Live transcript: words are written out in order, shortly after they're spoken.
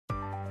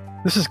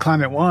This is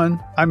Climate One.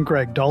 I'm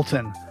Greg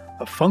Dalton.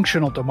 A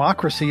functional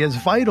democracy is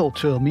vital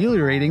to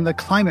ameliorating the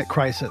climate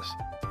crisis.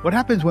 What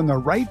happens when the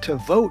right to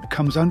vote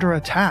comes under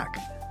attack?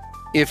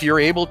 If you're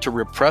able to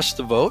repress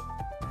the vote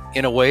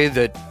in a way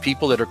that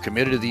people that are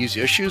committed to these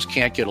issues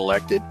can't get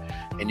elected,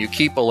 and you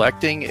keep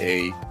electing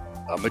a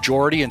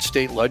majority in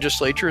state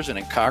legislatures and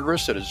in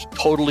Congress that is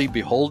totally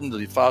beholden to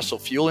the fossil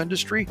fuel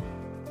industry,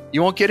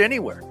 you won't get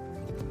anywhere.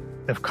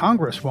 If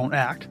Congress won't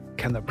act,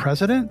 can the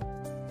president?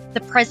 The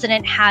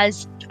president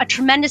has a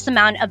tremendous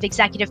amount of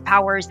executive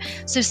powers.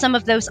 So some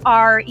of those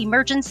are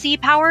emergency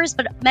powers,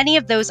 but many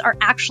of those are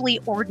actually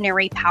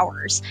ordinary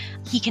powers.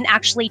 He can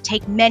actually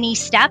take many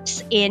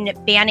steps in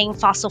banning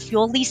fossil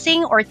fuel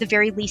leasing, or at the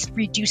very least,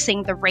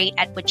 reducing the rate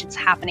at which it's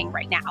happening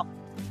right now.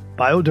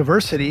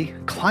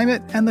 Biodiversity,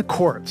 climate, and the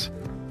courts.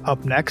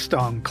 Up next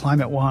on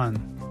Climate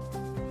One.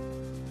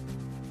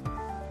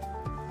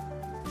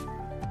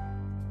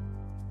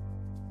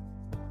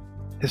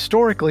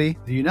 Historically,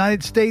 the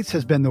United States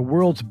has been the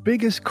world's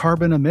biggest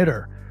carbon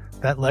emitter.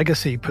 That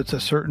legacy puts a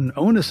certain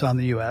onus on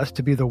the U.S.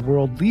 to be the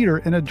world leader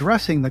in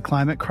addressing the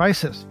climate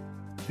crisis.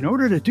 In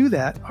order to do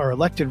that, our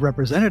elected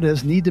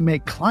representatives need to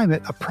make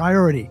climate a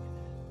priority.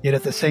 Yet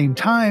at the same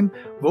time,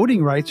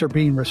 voting rights are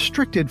being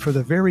restricted for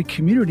the very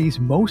communities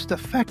most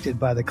affected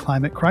by the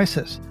climate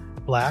crisis: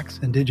 Blacks,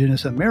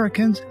 Indigenous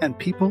Americans, and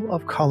people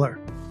of color.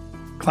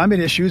 Climate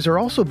issues are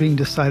also being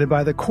decided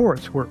by the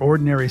courts, where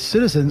ordinary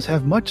citizens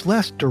have much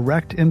less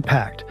direct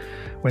impact.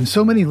 When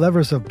so many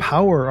levers of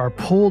power are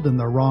pulled in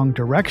the wrong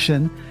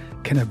direction,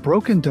 can a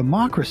broken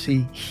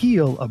democracy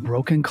heal a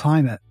broken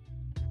climate?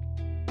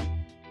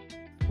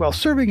 While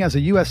serving as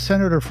a U.S.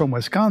 Senator from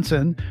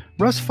Wisconsin,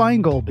 Russ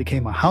Feingold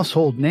became a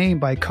household name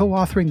by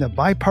co-authoring the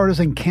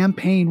Bipartisan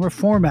Campaign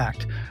Reform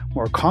Act,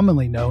 more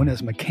commonly known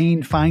as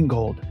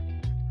McCain-Feingold.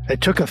 It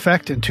took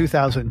effect in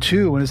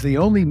 2002 and is the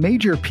only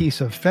major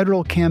piece of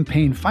federal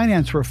campaign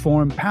finance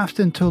reform passed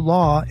into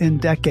law in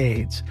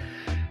decades.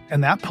 In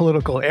that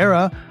political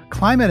era,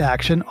 climate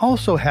action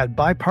also had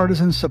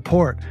bipartisan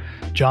support.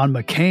 John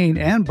McCain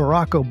and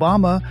Barack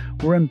Obama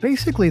were in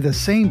basically the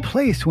same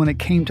place when it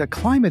came to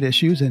climate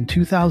issues in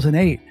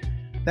 2008.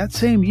 That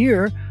same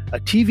year, a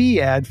TV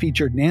ad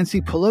featured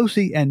Nancy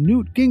Pelosi and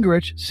Newt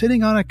Gingrich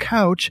sitting on a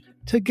couch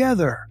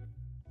together.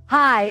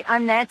 Hi,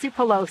 I'm Nancy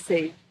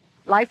Pelosi,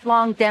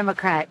 lifelong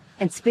Democrat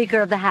and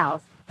Speaker of the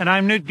House. And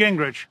I'm Newt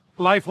Gingrich,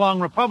 lifelong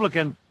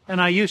Republican,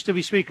 and I used to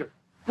be Speaker.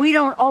 We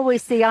don't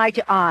always see eye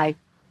to eye,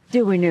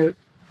 do we, Newt?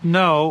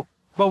 No,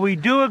 but we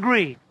do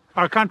agree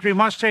our country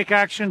must take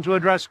action to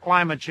address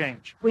climate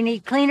change. We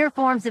need cleaner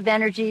forms of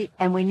energy,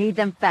 and we need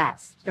them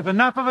fast. If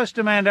enough of us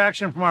demand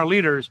action from our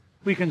leaders,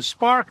 we can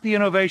spark the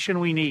innovation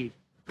we need.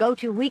 Go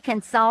to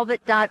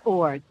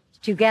wecansolveit.org.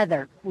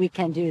 Together, we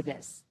can do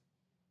this.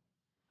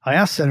 I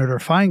asked Senator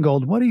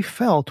Feingold what he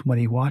felt when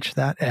he watched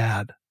that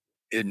ad.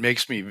 It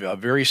makes me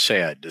very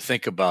sad to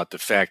think about the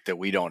fact that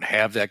we don't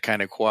have that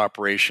kind of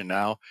cooperation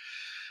now.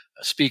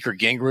 Speaker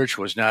Gingrich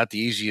was not the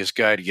easiest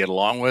guy to get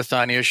along with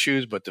on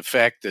issues, but the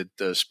fact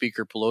that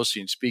Speaker Pelosi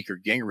and Speaker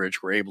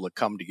Gingrich were able to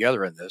come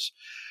together in this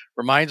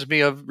reminds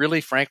me of,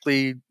 really,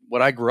 frankly,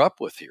 what I grew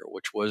up with here,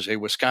 which was a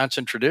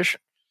Wisconsin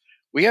tradition.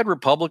 We had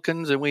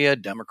Republicans and we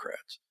had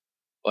Democrats.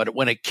 But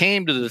when it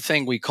came to the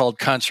thing we called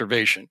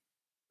conservation,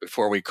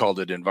 before we called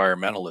it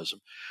environmentalism,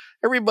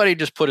 everybody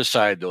just put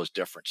aside those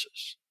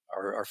differences.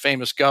 Our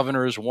famous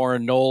governors,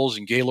 Warren Knowles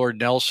and Gaylord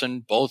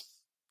Nelson, both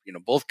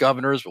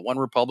governors, but one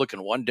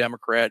Republican, one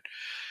Democrat,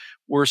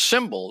 were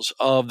symbols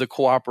of the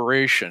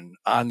cooperation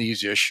on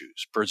these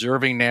issues,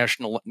 preserving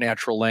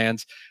natural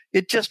lands.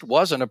 It just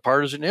wasn't a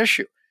partisan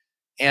issue.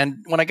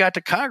 And when I got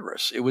to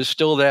Congress, it was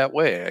still that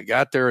way. I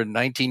got there in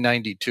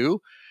 1992,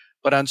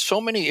 but on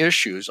so many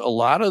issues, a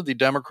lot of the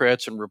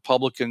Democrats and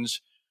Republicans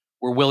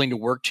were willing to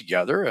work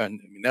together.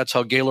 And that's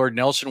how Gaylord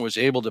Nelson was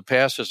able to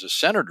pass as a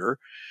senator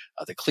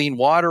the Clean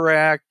Water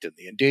Act and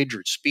the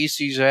Endangered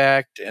Species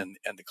Act and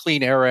the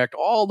Clean Air Act,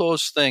 all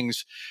those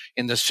things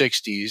in the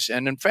 60s.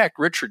 And in fact,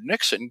 Richard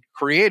Nixon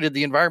created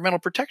the Environmental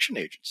Protection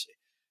Agency.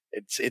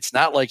 It's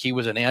not like he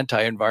was an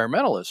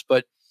anti-environmentalist,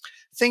 but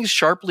things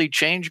sharply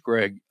changed,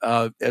 Greg,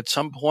 at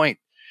some point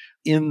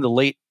in the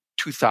late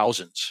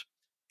 2000s.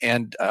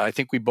 And I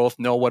think we both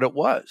know what it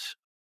was.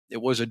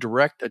 It was a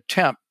direct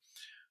attempt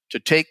to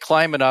take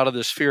climate out of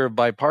the sphere of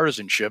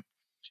bipartisanship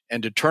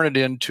and to turn it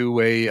into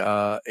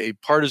a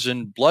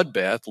partisan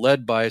bloodbath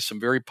led by some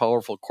very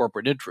powerful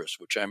corporate interests,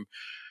 which I'm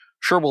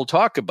sure we'll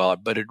talk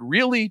about. But it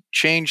really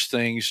changed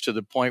things to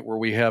the point where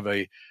we have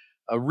a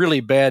really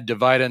bad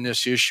divide on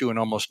this issue, and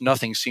almost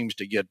nothing seems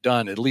to get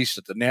done, at least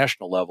at the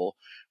national level,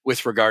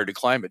 with regard to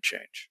climate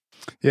change.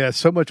 Yeah,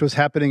 so much was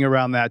happening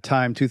around that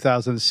time,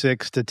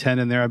 2006 to 10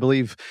 in there. I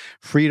believe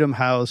Freedom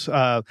House,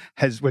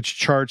 which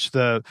charts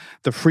the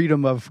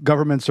freedom of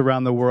governments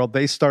around the world.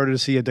 They started to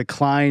see a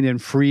decline in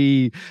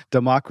free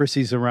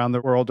democracies around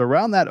the world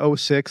around that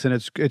 06,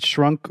 and it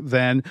shrunk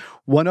then.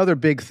 One other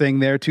big thing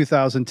there,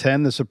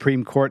 2010, the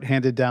Supreme Court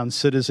handed down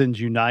Citizens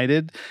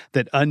United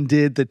that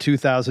undid the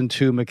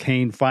 2002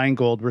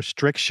 McCain-Feingold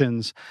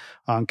restrictions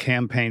on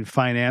campaign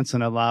finance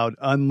and allowed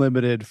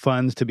unlimited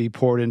funds to be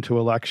poured into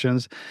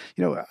elections.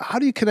 How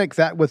do you connect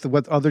that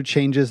with other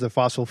changes, the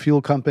fossil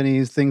fuel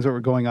companies, things that were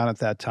going on at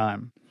that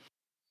time?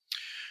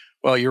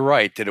 Well, you're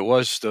right that it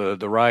was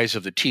the rise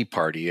of the Tea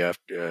Party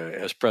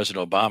as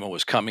President Obama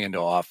was coming into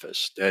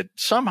office that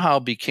somehow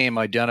became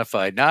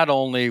identified not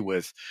only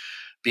with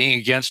being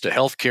against a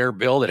health care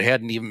bill that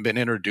hadn't even been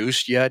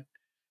introduced yet,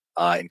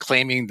 and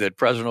claiming that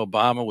President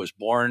Obama was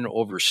born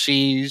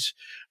overseas.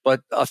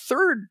 But a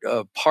third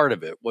part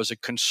of it was a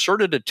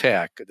concerted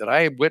attack that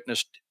I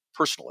witnessed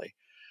personally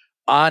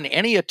on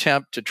any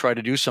attempt to try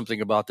to do something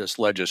about this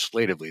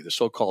legislatively. The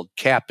so-called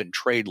cap and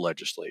trade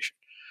legislation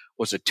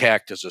was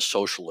attacked as a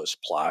socialist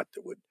plot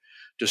that would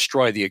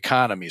destroy the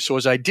economy. So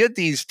as I did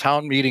these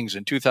town meetings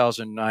in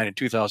 2009 and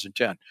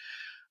 2010,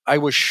 I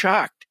was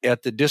shocked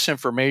at the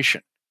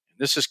disinformation.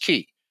 This is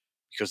key,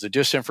 because the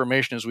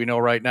disinformation, as we know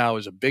right now,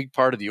 is a big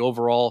part of the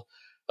overall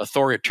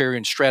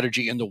authoritarian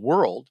strategy in the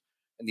world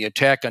and the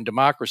attack on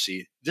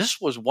democracy.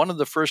 This was one of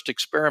the first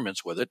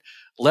experiments with it,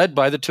 led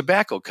by the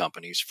tobacco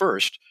companies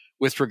first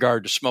with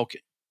regard to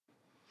smoking.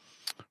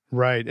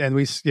 Right. And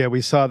we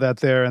saw that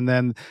there. And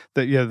then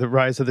the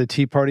rise of the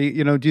Tea Party.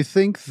 Do you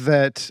think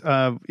that,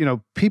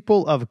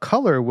 people of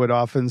color would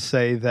often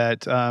say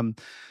that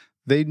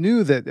they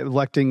knew that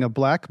electing a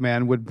black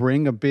man would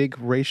bring a big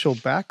racial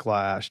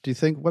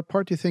backlash? What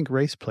part do you think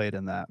race played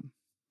in that?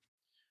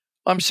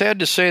 I'm sad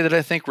to say that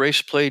I think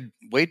race played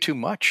way too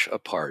much a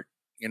part.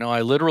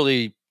 I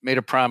literally made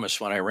a promise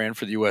when I ran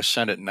for the U.S.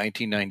 Senate in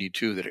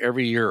 1992 that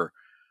every year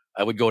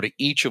I would go to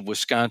each of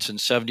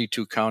Wisconsin's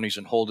 72 counties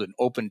and hold an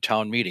open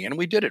town meeting. And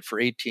we did it for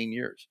 18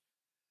 years.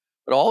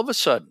 But all of a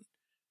sudden,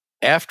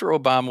 after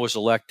Obama was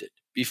elected,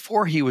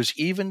 before he was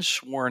even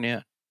sworn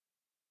in,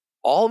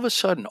 all of a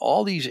sudden,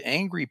 all these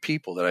angry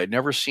people that I'd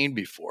never seen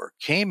before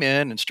came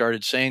in and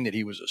started saying that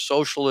he was a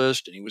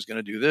socialist and he was going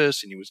to do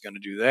this and he was going to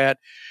do that.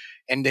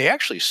 And they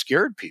actually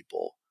scared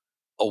people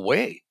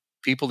away,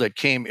 people that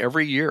came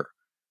every year.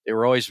 They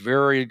were always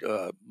very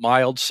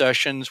mild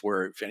sessions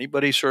where if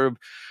anybody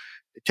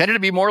it tended to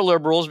be more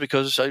liberals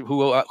because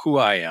who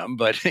I am.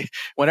 But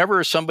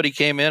whenever somebody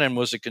came in and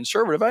was a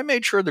conservative, I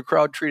made sure the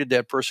crowd treated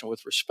that person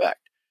with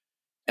respect.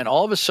 And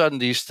all of a sudden,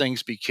 these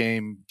things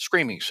became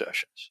screaming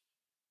sessions.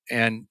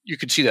 And you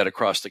could see that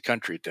across the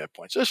country at that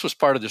point. So this was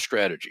part of the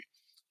strategy.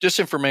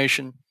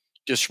 Disinformation,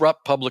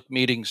 disrupt public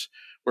meetings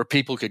where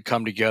people could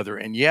come together.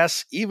 And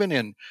yes, even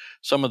in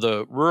some of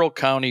the rural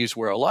counties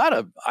where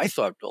I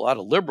thought a lot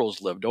of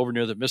liberals lived over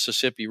near the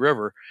Mississippi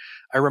River,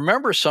 I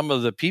remember some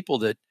of the people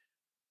that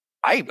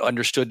I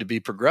understood to be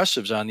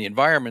progressives on the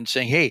environment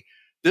saying, hey,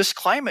 this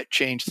climate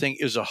change thing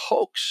is a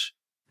hoax.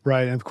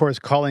 Right. And of course,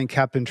 calling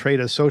cap and trade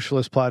a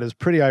socialist plot is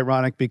pretty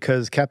ironic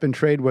because cap and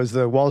trade was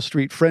the Wall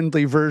Street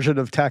friendly version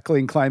of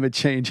tackling climate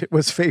change. It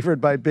was favored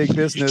by big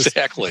business.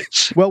 Exactly.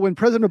 Well, when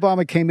President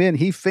Obama came in,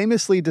 he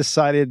famously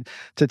decided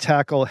to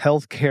tackle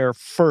health care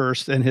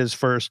first in his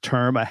first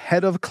term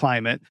ahead of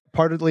climate.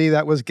 Partly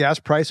that was gas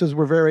prices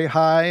were very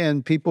high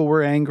and people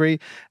were angry.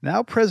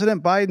 Now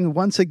President Biden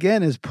once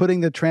again is putting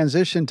the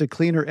transition to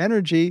cleaner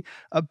energy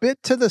a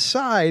bit to the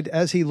side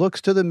as he looks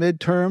to the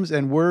midterms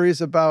and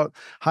worries about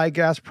high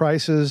gas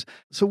prices.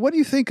 So what do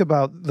you think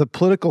about the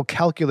political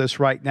calculus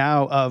right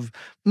now of,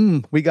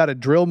 we got to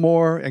drill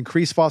more,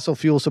 increase fossil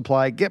fuel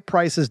supply, get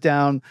prices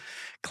down.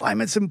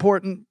 Climate's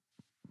important,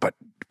 but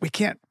we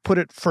can't put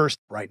it first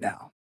right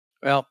now.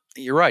 Well,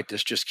 you're right.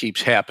 This just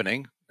keeps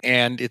happening.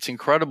 And it's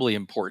incredibly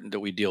important that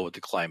we deal with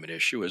the climate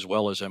issue, as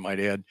well as, I might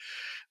add,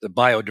 the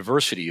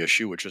biodiversity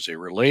issue, which is a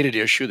related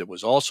issue that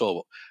was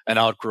also an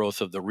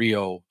outgrowth of the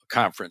Rio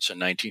conference in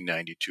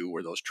 1992,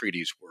 where those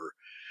treaties were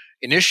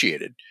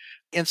initiated.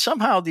 And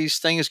somehow these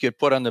things get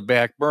put on the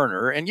back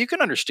burner. And you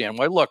can understand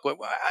why. Look,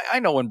 I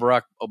know when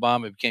Barack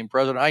Obama became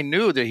president, I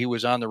knew that he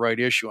was on the right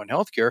issue on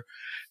healthcare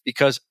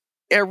because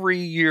every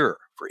year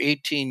for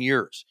 18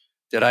 years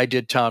that I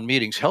did town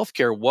meetings,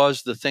 healthcare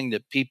was the thing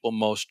that people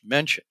most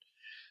mentioned.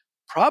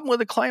 Problem with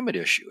the climate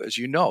issue, as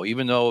you know,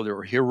 even though there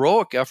were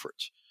heroic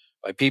efforts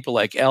by people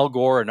like Al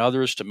Gore and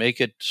others to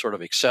make it sort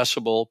of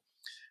accessible,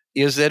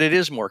 is that it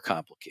is more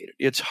complicated.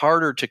 It's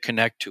harder to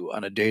connect to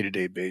on a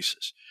day-to-day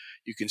basis.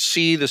 You can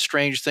see the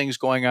strange things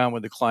going on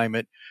with the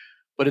climate,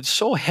 but it's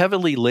so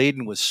heavily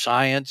laden with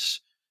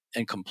science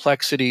and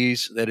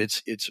complexities that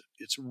it's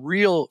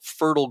real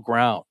fertile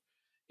ground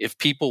if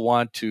people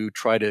want to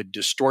try to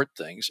distort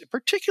things,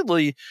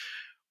 particularly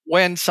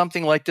when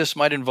something like this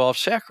might involve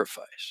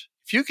sacrifice.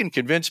 If you can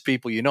convince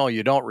people, you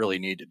don't really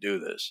need to do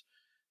this.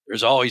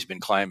 There's always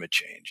been climate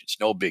change. It's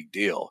no big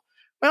deal.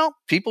 Well,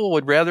 people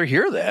would rather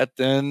hear that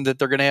than that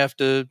they're going to have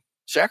to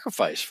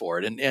sacrifice for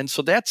it. And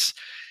so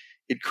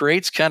it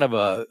creates kind of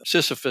a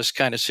Sisyphus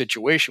kind of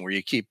situation where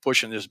you keep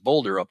pushing this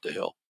boulder up the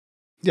hill.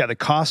 Yeah, the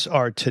costs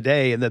are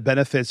today and the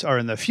benefits are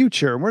in the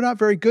future. And we're not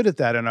very good at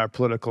that in our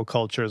political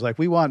cultures. Like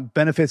we want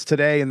benefits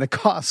today and the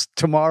costs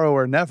tomorrow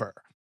or never.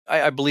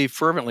 I believe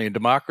fervently in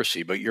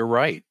democracy, but you're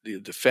right.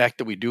 The fact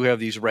that we do have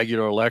these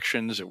regular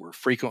elections, that we're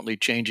frequently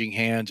changing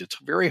hands, it's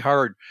very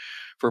hard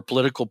for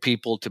political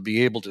people to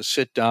be able to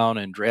sit down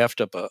and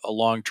draft up a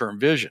long-term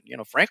vision.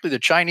 Frankly, the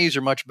Chinese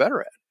are much better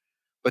at it,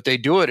 but they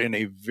do it in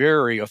a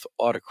very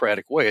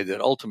autocratic way that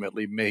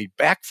ultimately may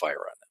backfire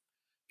on them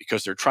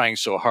because they're trying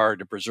so hard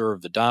to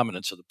preserve the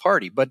dominance of the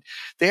party. But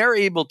they are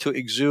able to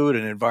exude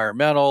an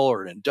environmental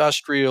or an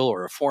industrial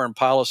or a foreign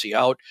policy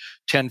out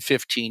 10,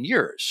 15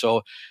 years.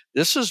 So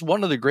this is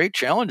one of the great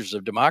challenges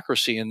of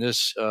democracy in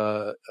this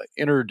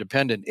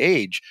interdependent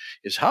age,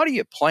 is how do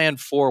you plan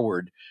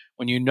forward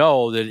when you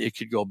know that it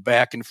could go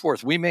back and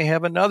forth? We may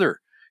have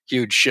another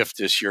huge shift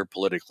this year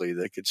politically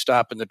that could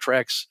stop in the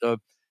tracks of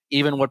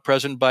even what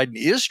President Biden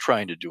is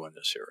trying to do in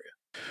this area.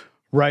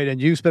 Right.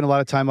 And you spend a lot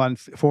of time on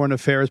foreign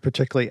affairs,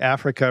 particularly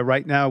Africa.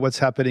 Right now, what's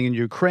happening in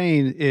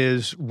Ukraine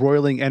is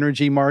roiling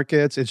energy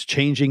markets. It's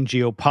changing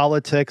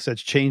geopolitics.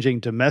 It's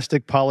changing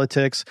domestic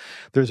politics.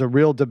 There's a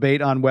real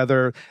debate on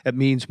whether it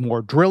means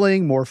more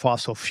drilling, more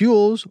fossil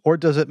fuels, or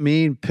does it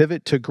mean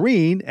pivot to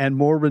green and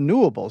more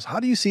renewables? How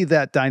do you see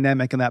that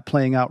dynamic and that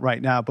playing out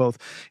right now, both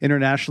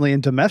internationally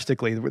and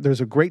domestically? There's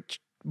a great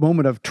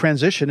moment of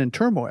transition and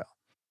turmoil.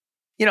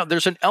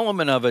 There's an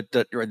element of it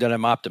that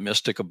I'm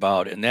optimistic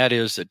about, and that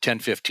is that 10,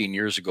 15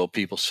 years ago,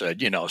 people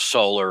said,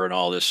 solar and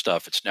all this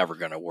stuff, it's never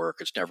going to work.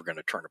 It's never going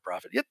to turn a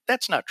profit. Yet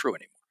that's not true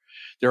anymore.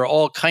 There are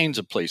all kinds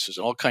of places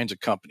and all kinds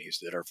of companies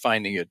that are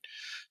finding it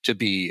to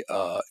be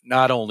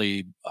not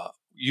only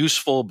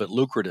useful, but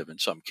lucrative in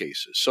some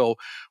cases. So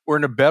we're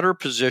in a better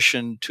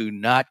position to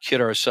not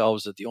kid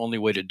ourselves that the only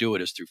way to do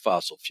it is through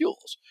fossil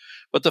fuels.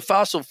 But the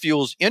fossil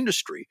fuels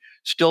industry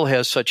still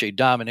has such a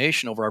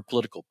domination over our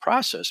political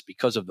process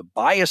because of the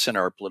bias in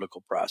our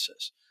political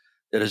process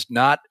that is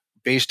not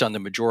based on the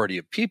majority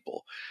of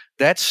people.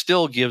 That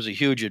still gives a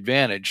huge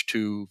advantage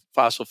to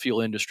fossil fuel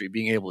industry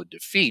being able to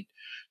defeat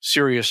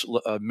serious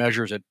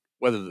measures at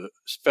whether the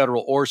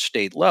federal or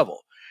state level.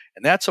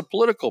 And that's a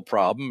political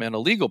problem and a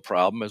legal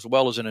problem as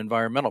well as an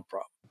environmental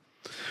problem.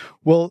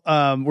 Well,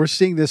 we're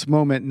seeing this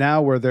moment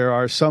now where there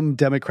are some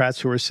Democrats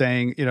who are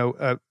saying,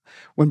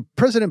 when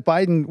President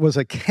Biden was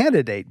a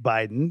candidate,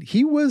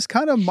 he was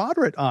kind of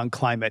moderate on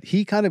climate.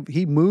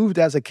 He moved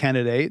as a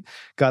candidate,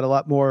 got a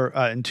lot more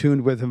in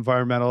tune with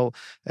environmental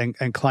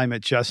and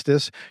climate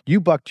justice. You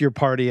bucked your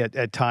party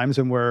at times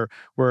and were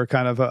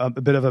kind of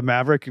a bit of a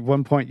maverick. At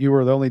one point, you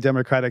were the only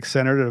Democratic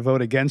senator to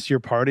vote against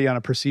your party on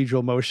a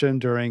procedural motion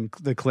during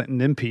the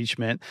Clinton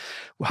impeachment.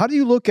 How do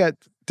you look at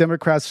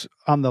Democrats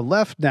on the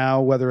left now,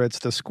 whether it's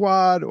the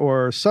Squad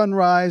or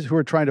Sunrise, who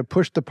are trying to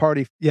push the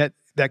party, yet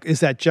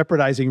is that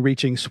jeopardizing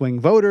reaching swing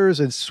voters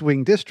and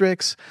swing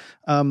districts?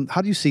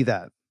 How do you see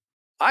that?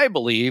 I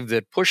believe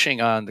that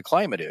pushing on the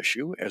climate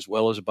issue as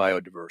well as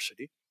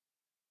biodiversity,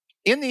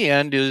 in the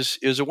end, is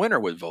a winner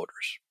with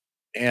voters.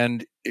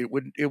 And it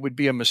would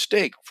be a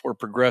mistake for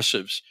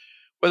progressives,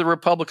 whether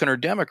Republican or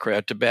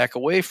Democrat, to back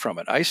away from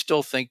it. I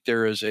still think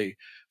there is a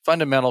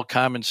fundamental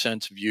common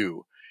sense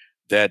view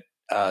that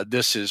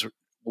this is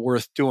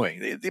worth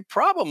doing. The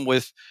problem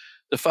with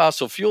the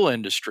fossil fuel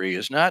industry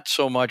is not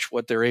so much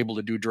what they're able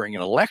to do during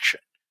an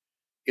election.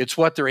 It's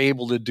what they're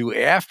able to do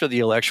after the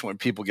election when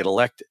people get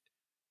elected.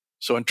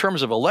 So in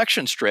terms of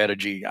election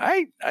strategy,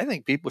 I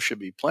think people should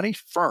be plenty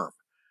firm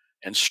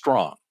and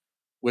strong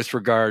with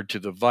regard to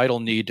the vital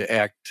need to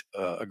act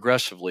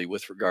aggressively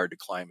with regard to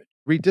climate.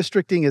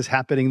 Redistricting is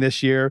happening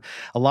this year,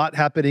 a lot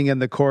happening in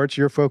the courts.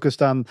 You're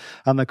focused on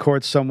the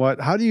courts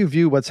somewhat. How do you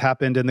view what's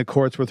happened in the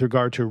courts with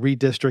regard to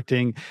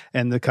redistricting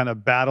and the kind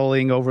of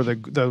battling over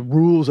the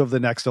rules of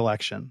the next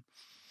election?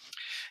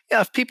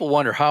 Yeah, if people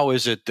wonder how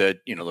is it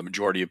that, the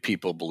majority of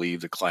people believe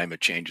that climate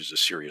change is a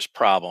serious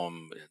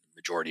problem, and the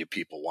majority of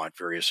people want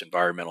various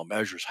environmental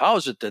measures, how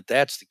is it that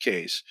that's the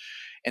case,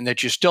 and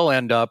that you still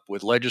end up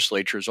with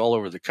legislatures all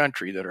over the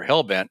country that are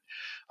hell-bent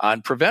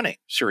on preventing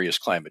serious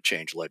climate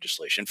change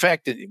legislation? In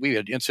fact, we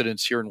had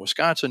incidents here in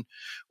Wisconsin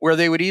where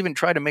they would even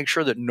try to make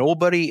sure that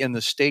nobody in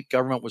the state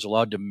government was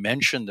allowed to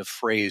mention the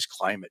phrase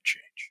climate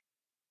change,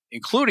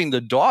 including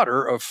the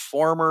daughter of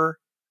former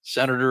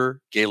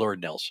Senator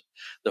Gaylord Nelson,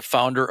 the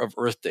founder of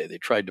Earth Day. They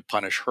tried to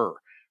punish her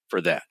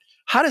for that.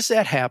 How does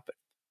that happen?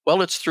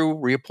 Well, it's through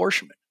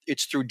reapportionment.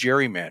 It's through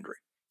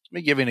gerrymandering. Let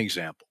me give you an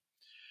example.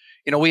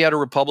 We had a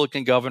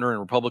Republican governor and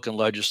Republican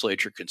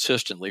legislature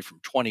consistently from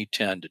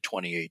 2010 to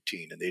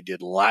 2018, and they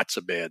did lots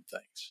of bad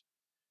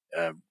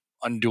things,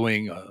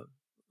 undoing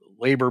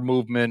labor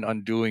movement,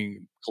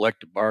 undoing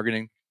collective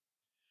bargaining.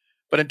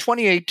 But in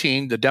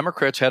 2018, the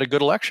Democrats had a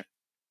good election.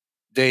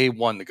 They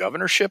won the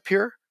governorship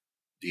here,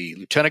 the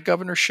lieutenant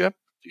governorship,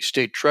 the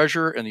state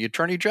treasurer, and the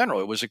attorney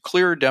general. It was a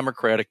clear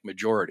Democratic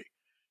majority.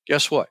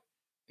 Guess what?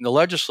 In the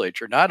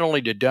legislature, not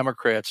only did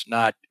Democrats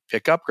not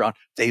pick up ground,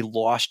 they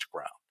lost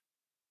ground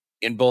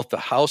in both the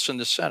House and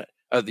the Senate,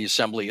 the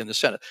Assembly and the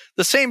Senate.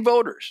 The same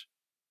voters.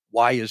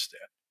 Why is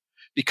that?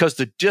 Because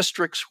the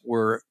districts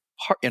were,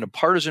 in a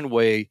partisan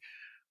way,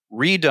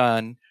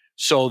 redone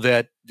so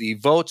that the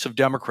votes of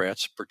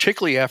Democrats,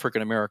 particularly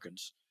African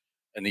Americans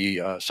in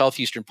the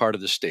southeastern part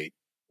of the state,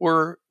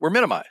 were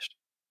minimized.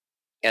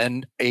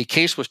 And a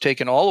case was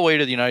taken all the way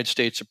to the United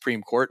States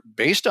Supreme Court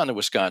based on the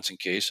Wisconsin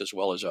case as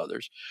well as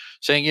others,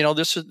 saying,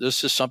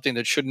 this is something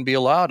that shouldn't be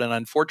allowed. And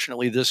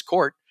unfortunately, this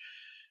court,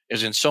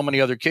 as in so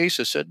many other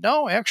cases, said,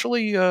 no,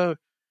 actually,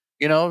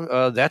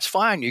 that's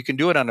fine. You can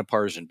do it on a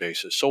partisan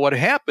basis. So what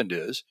happened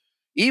is,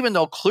 even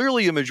though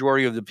clearly a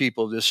majority of the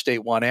people of this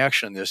state want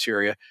action in this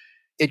area,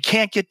 it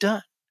can't get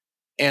done.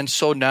 And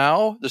so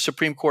now the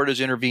Supreme Court has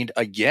intervened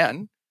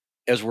again,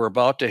 as we're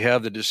about to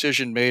have the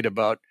decision made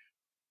about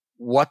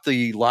what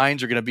the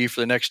lines are going to be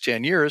for the next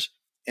 10 years.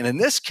 And in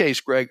this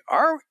case, Greg,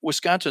 our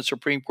Wisconsin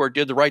Supreme Court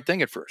did the right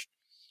thing at first.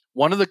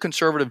 One of the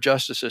conservative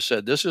justices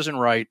said, this isn't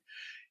right.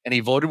 And he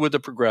voted with the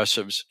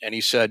progressives. And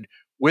he said,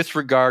 with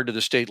regard to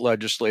the state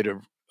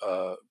legislative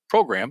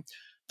program,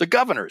 the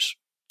governor's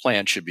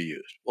plan should be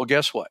used. Well,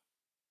 guess what?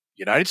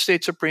 United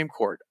States Supreme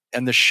Court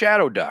and the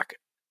shadow docket,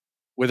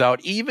 without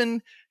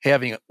even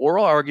having an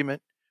oral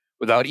argument,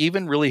 without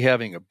even really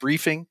having a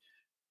briefing,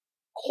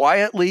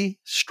 quietly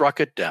struck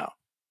it down.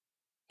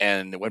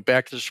 And it went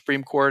back to the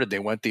Supreme Court and they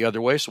went the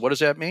other way. So what does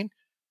that mean?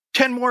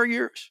 10 more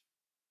years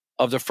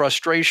of the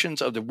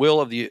frustrations of the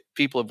will of the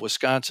people of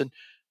Wisconsin,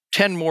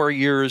 10 more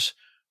years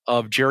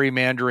of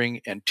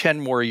gerrymandering, and 10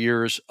 more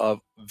years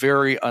of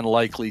very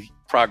unlikely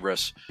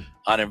progress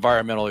on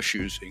environmental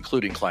issues,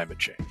 including climate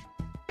change.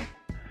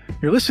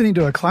 You're listening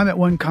to a Climate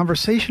One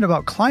conversation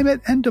about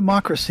climate and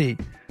democracy.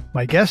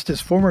 My guest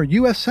is former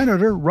U.S.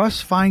 Senator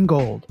Russ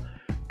Feingold.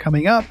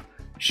 Coming up,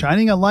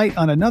 shining a light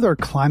on another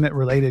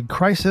climate-related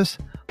crisis,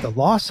 the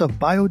loss of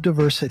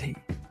biodiversity.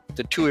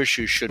 The two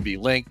issues should be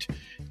linked,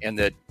 and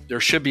that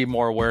there should be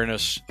more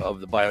awareness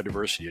of the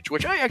biodiversity issue,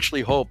 which I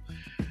actually hope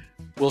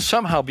will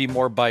somehow be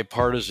more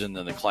bipartisan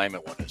than the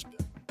climate one has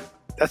been.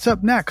 That's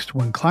up next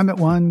when Climate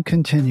One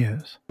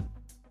continues.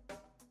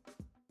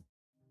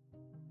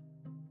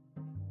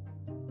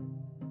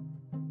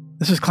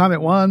 This is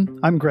Climate One.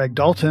 I'm Greg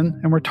Dalton,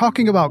 and we're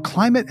talking about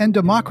climate and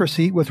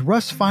democracy with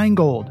Russ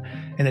Feingold.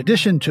 In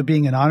addition to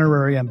being an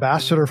honorary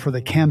ambassador for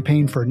the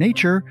Campaign for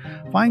Nature,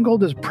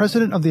 Feingold is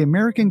president of the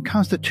American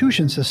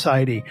Constitution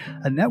Society,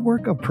 a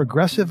network of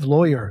progressive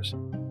lawyers.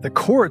 The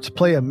courts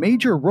play a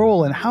major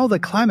role in how the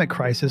climate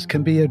crisis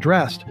can be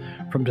addressed,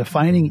 from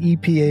defining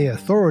EPA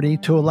authority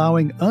to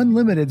allowing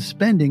unlimited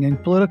spending in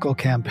political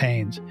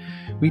campaigns.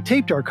 We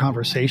taped our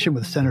conversation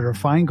with Senator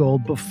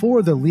Feingold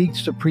before the leaked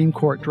Supreme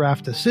Court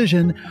draft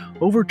decision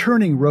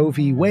overturning Roe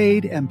v.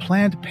 Wade and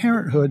Planned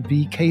Parenthood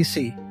v.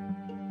 Casey.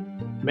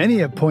 Many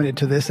have pointed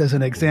to this as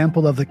an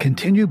example of the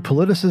continued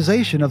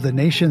politicization of the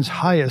nation's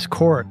highest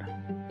court.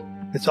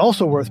 It's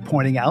also worth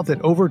pointing out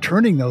that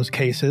overturning those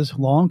cases,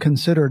 long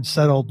considered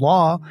settled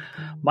law,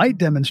 might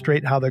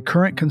demonstrate how the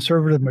current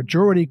conservative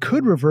majority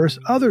could reverse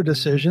other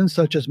decisions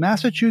such as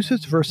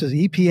Massachusetts versus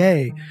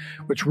EPA,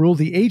 which ruled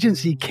the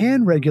agency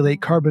can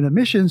regulate carbon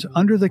emissions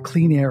under the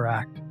Clean Air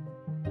Act.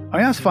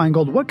 I asked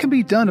Feingold what can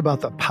be done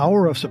about the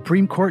power of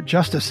Supreme Court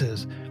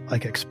justices,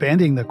 like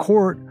expanding the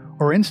court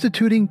or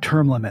instituting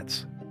term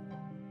limits.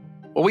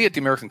 Well, we at the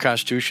American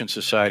Constitution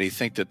Society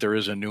think that there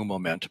is a new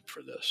momentum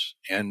for this.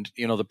 And,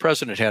 the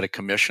president had a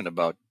commission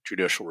about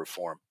judicial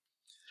reform.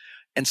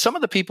 And some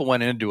of the people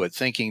went into it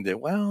thinking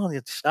that, well,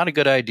 it's not a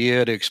good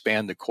idea to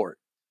expand the court.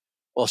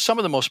 Well, some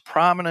of the most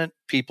prominent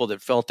people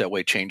that felt that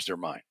way changed their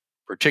mind,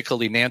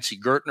 particularly Nancy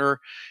Gertner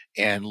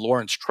and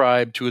Lawrence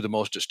Tribe, two of the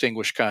most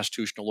distinguished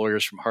constitutional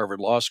lawyers from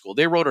Harvard Law School.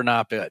 They wrote an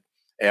op-ed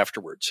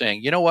afterward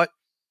saying, you know what?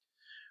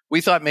 We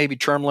thought maybe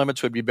term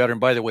limits would be better.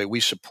 And by the way, we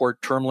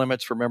support term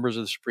limits for members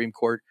of the Supreme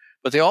Court.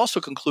 But they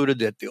also concluded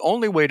that the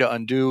only way to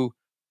undo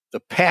the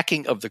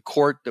packing of the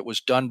court that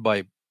was done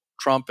by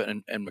Trump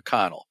and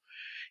McConnell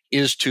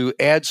is to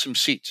add some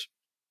seats,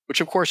 which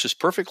of course is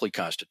perfectly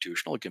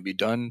constitutional. It can be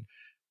done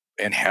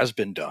and has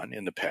been done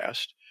in the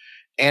past.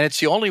 And it's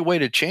the only way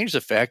to change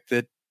the fact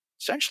that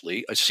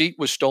essentially a seat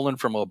was stolen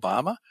from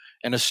Obama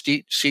and a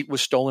seat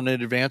was stolen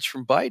in advance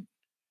from Biden.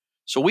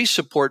 So we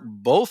support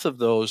both of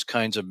those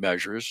kinds of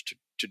measures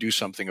to do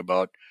something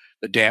about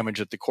the damage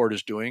that the court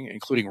is doing,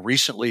 including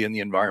recently in the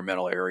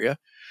environmental area.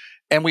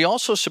 And we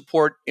also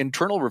support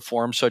internal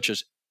reforms such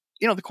as,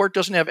 the court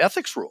doesn't have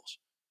ethics rules.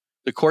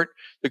 The court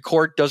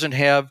doesn't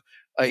have,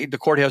 the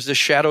court has this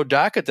shadow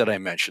docket that I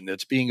mentioned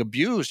that's being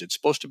abused. It's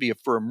supposed to be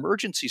for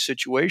emergency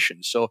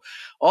situations. So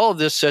all of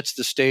this sets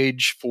the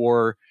stage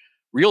for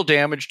real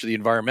damage to the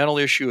environmental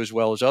issue as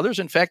well as others.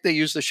 In fact, they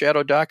used the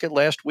shadow docket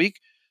last week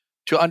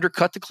to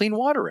undercut the Clean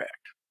Water Act.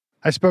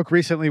 I spoke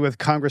recently with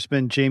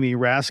Congressman Jamie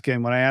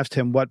Raskin when I asked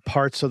him what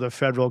parts of the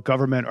federal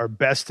government are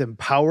best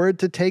empowered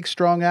to take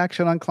strong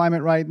action on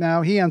climate right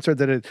now. He answered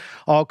that it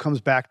all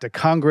comes back to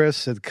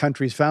Congress. The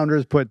country's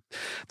founders put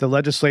the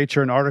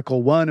legislature in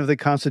Article 1 of the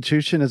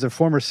Constitution. As a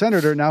former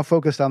senator, now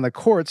focused on the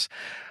courts,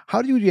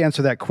 how do you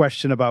answer that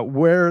question about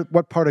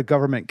what part of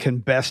government can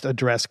best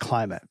address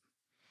climate?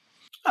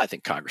 I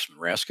think Congressman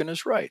Raskin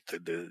is right.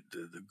 The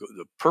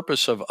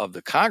purpose of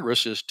the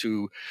Congress is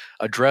to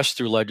address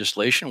through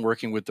legislation,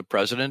 working with the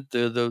president,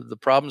 the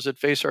problems that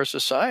face our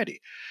society.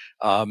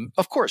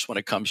 Of course, when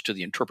it comes to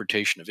the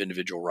interpretation of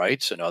individual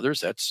rights and others,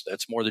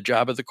 that's more the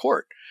job of the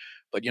court.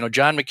 But,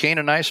 John McCain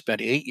and I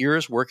spent 8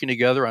 years working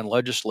together on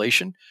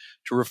legislation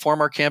to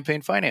reform our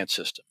campaign finance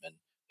system. And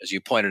as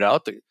you pointed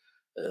out,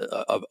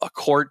 a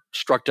court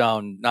struck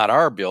down not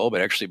our bill,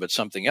 but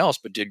something else,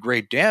 but did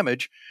great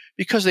damage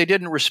because they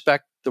didn't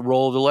respect the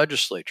role of the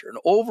legislature. An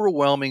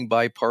overwhelming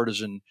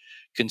bipartisan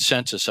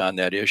consensus on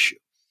that issue.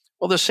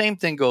 Well, the same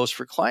thing goes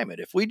for climate.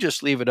 If we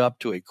just leave it up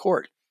to a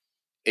court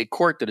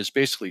that is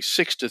basically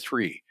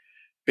 6-3,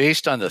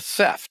 based on the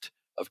theft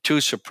of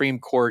 2 Supreme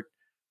Court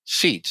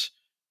seats,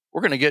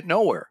 we're going to get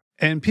nowhere.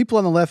 And people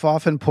on the left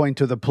often point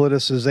to the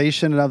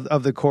politicization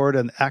of the court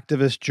and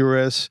activist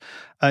jurists.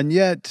 And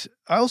yet,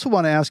 I also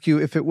want to ask you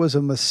if it was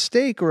a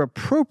mistake or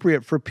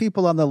appropriate for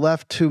people on the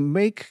left to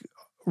make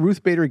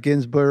Ruth Bader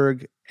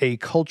Ginsburg a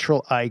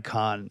cultural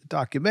icon.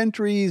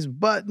 Documentaries,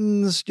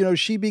 buttons,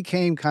 she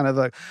became kind of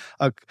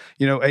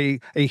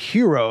a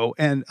hero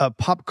and a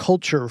pop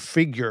culture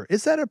figure.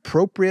 Is that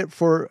appropriate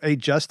for a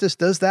justice?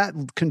 Does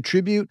that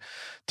contribute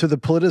to the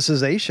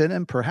politicization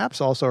and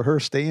perhaps also her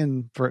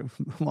staying for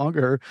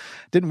longer?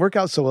 Didn't work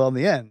out so well in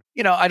the end.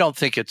 I don't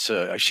think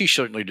she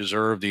certainly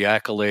deserved the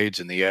accolades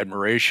and the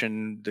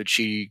admiration that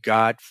she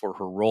got for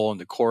her role in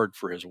the court,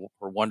 for her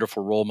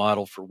wonderful role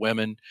model for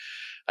women.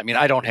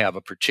 I don't have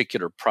a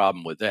particular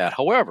problem with that.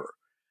 However,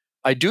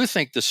 I do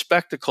think the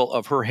spectacle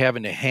of her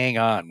having to hang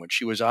on when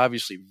she was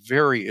obviously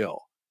very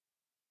ill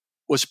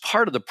was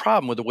part of the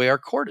problem with the way our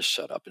court is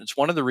set up. And it's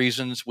one of the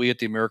reasons we at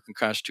the American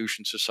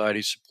Constitution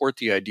Society support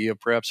the idea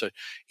of perhaps an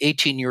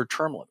 18-year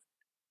term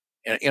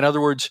limit. In other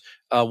words,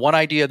 one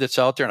idea that's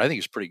out there, and I think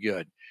it's pretty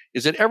good,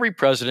 is that every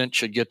president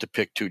should get to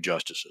pick 2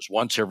 justices,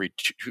 once every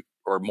 2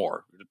 or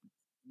more,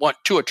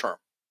 2 a term.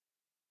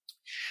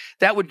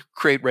 That would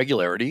create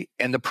regularity,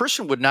 and the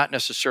person would not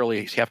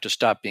necessarily have to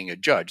stop being a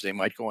judge. They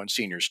might go on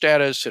senior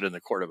status, sit in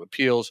the Court of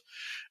Appeals,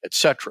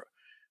 etc.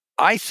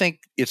 I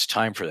think it's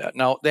time for that.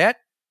 Now, that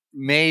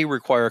may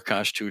require a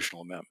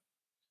constitutional amendment,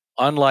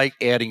 unlike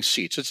adding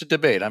seats. It's a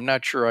debate. I'm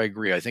not sure I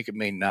agree. I think it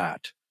may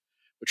not,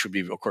 which would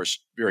be, of course,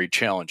 very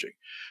challenging.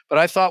 But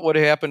I thought what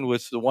happened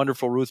with the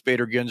wonderful Ruth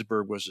Bader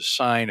Ginsburg was a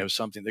sign of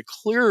something that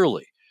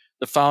clearly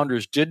the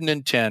founders didn't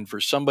intend for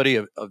somebody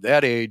of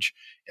that age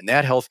and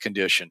that health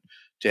condition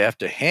to have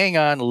to hang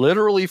on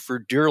literally for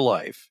dear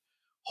life,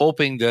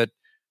 hoping that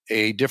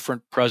a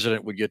different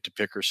president would get to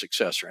pick her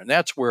successor. And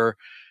that's where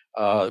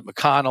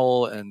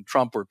McConnell and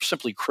Trump were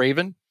simply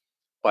craven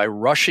by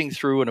rushing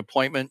through an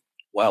appointment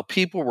while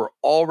people were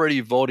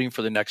already voting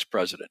for the next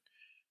president.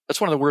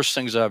 That's one of the worst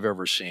things I've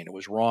ever seen. It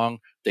was wrong.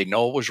 They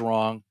know it was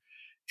wrong.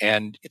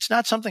 And it's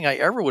not something I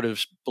ever would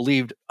have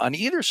believed on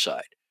either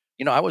side.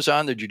 I was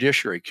on the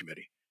Judiciary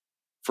Committee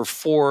for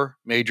 4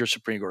 major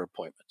Supreme Court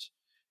appointments.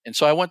 And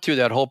so I went through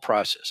that whole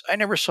process. I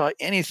never saw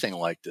anything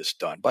like this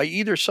done by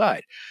either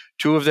side.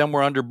 2 of them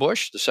were under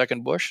Bush, the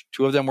second Bush.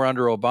 2 of them were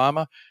under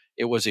Obama.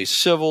 It was a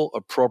civil,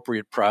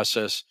 appropriate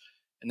process,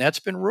 and that's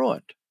been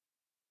ruined.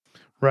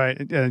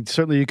 Right. And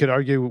certainly you could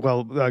argue,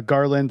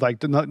 Garland,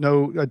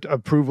 no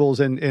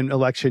approvals in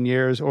election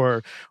years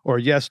or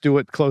yes, do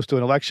it close to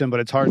an election, but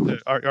it's hard to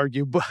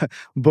argue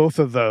both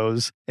of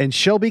those. In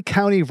Shelby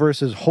County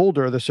versus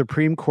Holder, the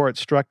Supreme Court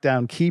struck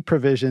down key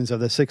provisions of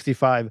the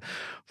 65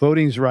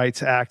 Voting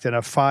Rights Act in a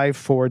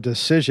 5-4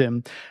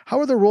 decision. How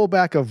are the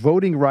rollback of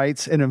voting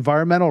rights and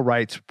environmental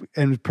rights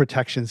and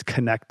protections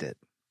connected?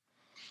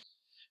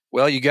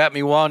 Well, you got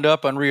me wound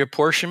up on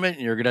reapportionment, and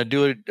you're going to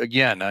do it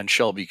again on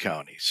Shelby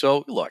County.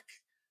 So, look,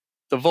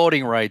 the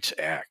Voting Rights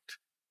Act,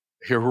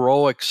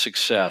 heroic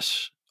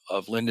success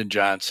of Lyndon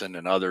Johnson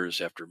and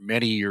others after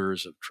many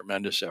years of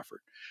tremendous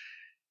effort,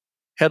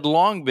 had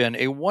long been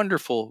a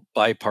wonderful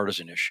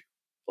bipartisan issue,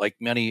 like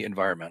many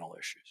environmental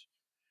issues.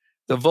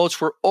 The votes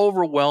were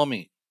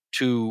overwhelming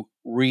to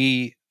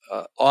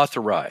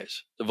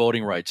authorize the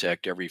Voting Rights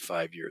Act every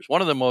 5 years.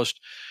 One of the most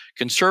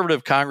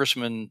conservative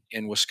congressmen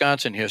in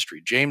Wisconsin history,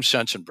 James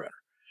Sensenbrenner,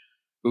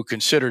 who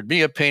considered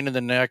me a pain in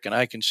the neck and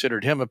I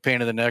considered him a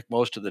pain in the neck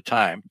most of the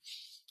time,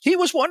 he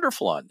was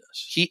wonderful on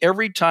this.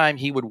 Every time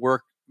he would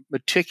work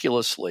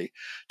meticulously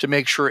to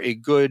make sure a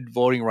good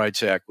Voting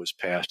Rights Act was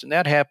passed. And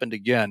that happened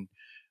again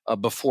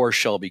before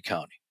Shelby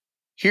County.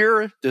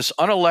 Here, this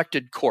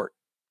unelected court,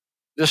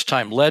 this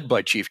time led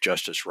by Chief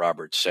Justice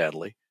Roberts,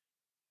 sadly,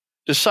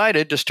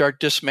 decided to start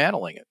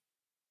dismantling it.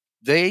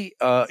 They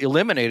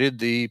eliminated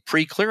the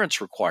pre-clearance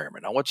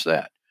requirement. Now, what's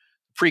that?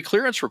 The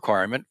pre-clearance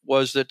requirement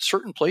was that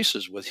certain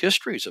places with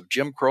histories of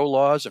Jim Crow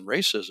laws and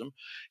racism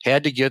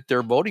had to get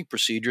their voting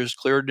procedures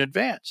cleared in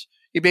advance.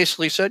 He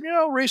basically said,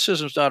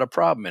 racism's not a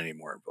problem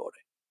anymore in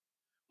voting.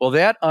 Well,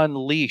 that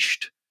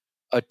unleashed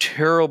a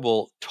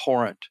terrible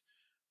torrent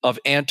of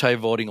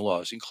anti-voting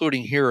laws,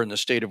 including here in the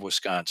state of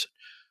Wisconsin,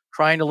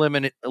 trying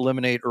to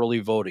eliminate early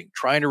voting,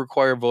 trying to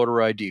require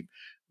voter ID,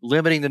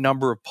 limiting the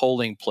number of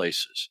polling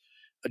places,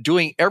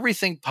 doing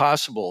everything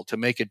possible to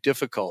make it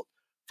difficult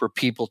for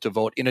people to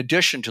vote, in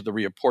addition to the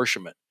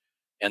reapportionment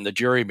and the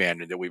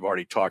gerrymandering that we've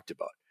already talked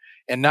about.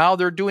 And now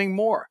they're doing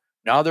more.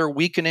 Now they're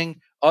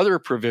weakening other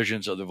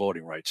provisions of the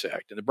Voting Rights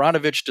Act. And the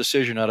Brnovich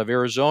decision out of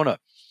Arizona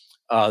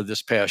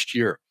this past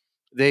year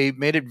They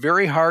made it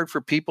very hard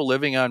for people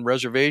living on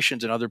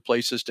reservations and other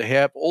places to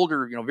have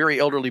older, very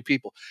elderly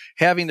people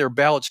having their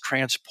ballots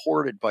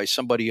transported by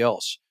somebody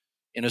else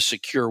in a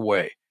secure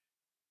way.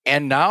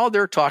 And now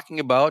they're talking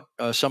about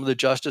some of the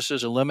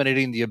justices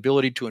eliminating the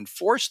ability to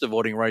enforce the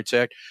Voting Rights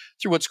Act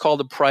through what's called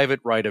the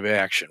private right of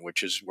action,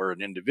 which is where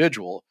an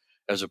individual,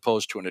 as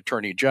opposed to an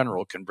attorney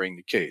general, can bring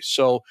the case.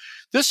 So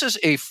this is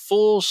a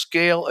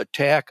full-scale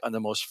attack on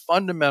the most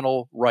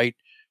fundamental right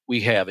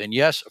we have. And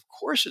yes, of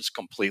course, it's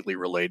completely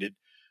related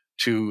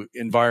to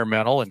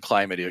environmental and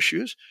climate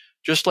issues,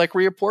 just like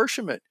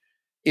reapportionment.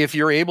 If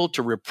you're able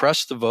to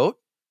repress the vote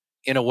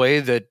in a way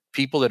that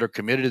people that are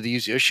committed to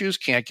these issues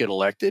can't get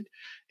elected,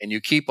 and you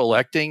keep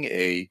electing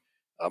a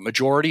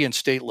majority in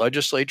state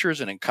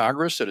legislatures and in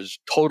Congress that is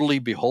totally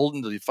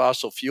beholden to the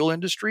fossil fuel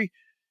industry,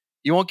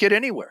 you won't get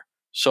anywhere.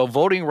 So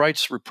voting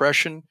rights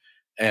repression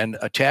and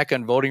attack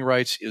on voting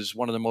rights is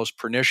one of the most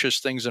pernicious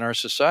things in our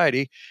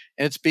society,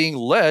 and it's being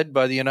led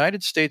by the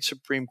United States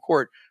Supreme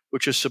Court,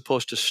 which is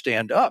supposed to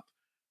stand up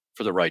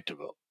for the right to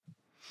vote.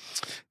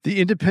 The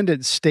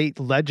independent state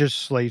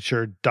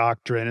legislature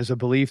doctrine is a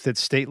belief that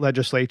state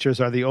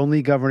legislatures are the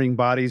only governing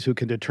bodies who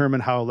can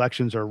determine how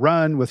elections are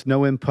run with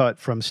no input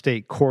from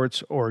state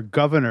courts or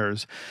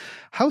governors.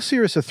 How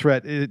serious a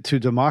threat to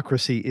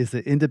democracy is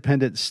the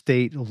independent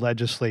state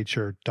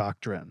legislature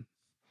doctrine?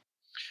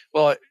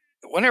 Well,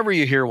 whenever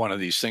you hear one of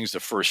these things the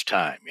first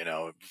time,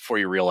 before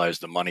you realize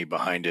the money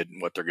behind it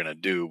and what they're going to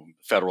do,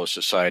 Federalist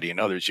Society and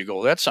others, you go,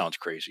 well, that sounds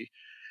crazy,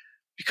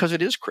 because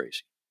it is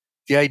crazy.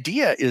 The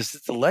idea is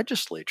that the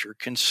legislature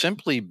can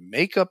simply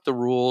make up the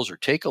rules or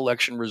take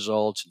election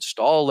results,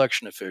 install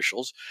election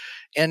officials,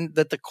 and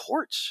that the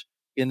courts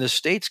in the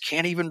states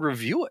can't even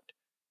review it.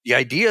 The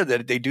idea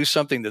that they do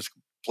something that's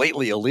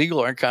blatantly illegal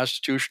or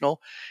unconstitutional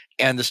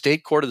and the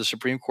state court or the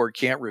Supreme Court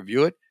can't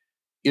review it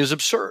is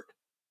absurd.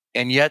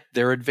 And yet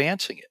they're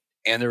advancing it.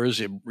 And there is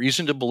a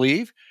reason to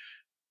believe,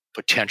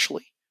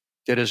 potentially,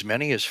 that as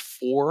many as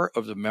 4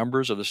 of the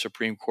members of the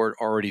Supreme Court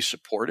already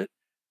support it.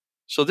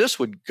 So this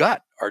would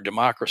gut our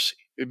democracy.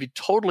 It would be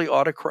totally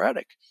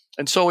autocratic.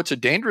 And so it's a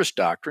dangerous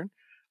doctrine.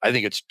 I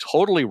think it's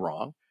totally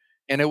wrong.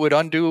 And it would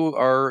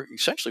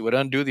essentially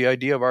undo the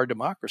idea of our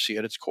democracy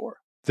at its core.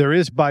 There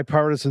is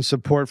bipartisan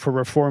support for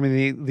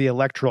reforming the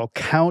Electoral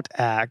Count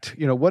Act.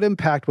 What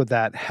impact would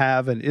that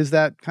have? And is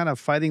that kind of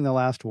fighting the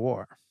last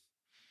war?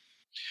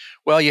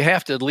 Well, you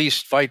have to at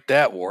least fight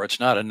that war. It's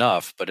not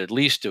enough, but at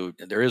least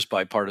there is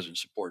bipartisan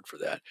support for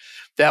that.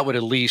 That would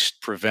at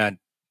least prevent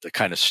the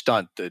kind of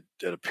stunt that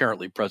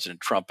apparently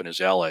President Trump and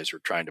his allies are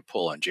trying to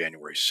pull on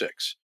January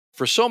 6th.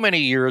 For so many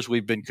years,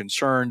 we've been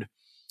concerned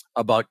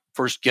about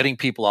first getting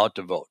people out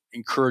to vote,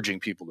 encouraging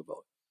people to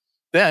vote.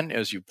 Then,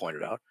 as you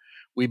pointed out,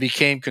 we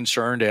became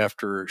concerned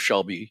after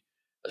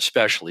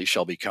especially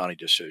Shelby County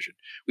decision.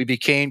 We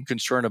became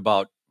concerned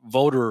about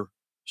voter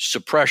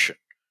suppression,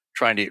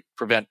 trying to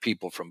prevent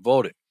people from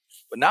voting.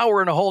 But now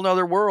we're in a whole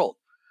nother world.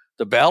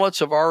 The ballots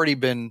have already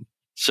been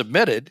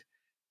submitted,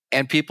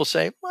 and people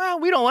say,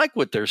 well, we don't like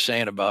what they're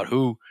saying about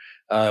who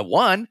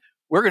won.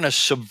 We're going to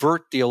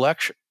subvert the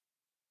election.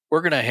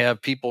 We're going to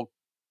have people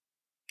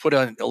put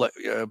on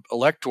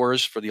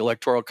electors for the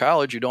Electoral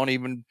College who don't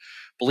even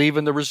believe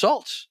in the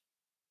results.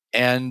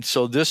 And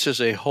so this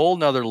is a whole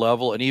nother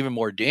level, an even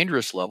more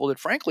dangerous level that,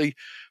 frankly,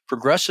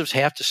 progressives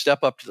have to step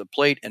up to the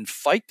plate and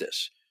fight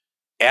this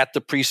at the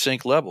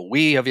precinct level.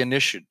 We have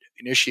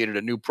initiated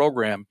a new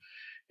program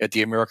at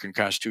the American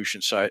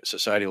Constitution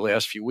Society the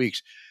last few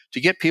weeks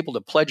to get people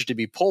to pledge to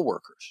be poll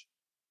workers.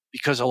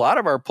 Because a lot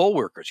of our poll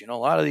workers, a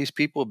lot of these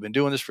people have been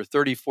doing this for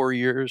 30, 40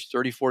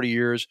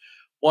 years,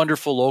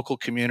 wonderful local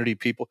community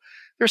people.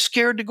 They're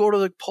scared to go to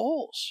the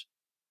polls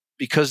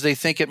because they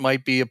think it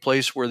might be a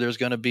place where there's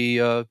going to be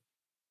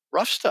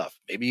rough stuff,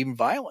 maybe even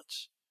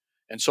violence.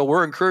 And so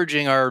we're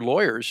encouraging our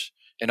lawyers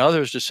and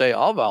others to say,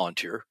 I'll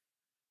volunteer.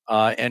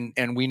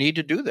 And we need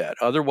to do that.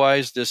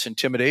 Otherwise, this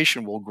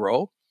intimidation will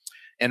grow.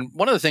 And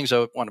one of the things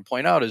I want to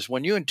point out is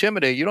when you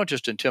intimidate, you don't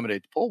just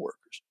intimidate the poll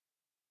workers.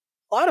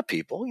 A lot of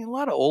people, a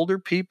lot of older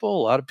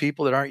people, a lot of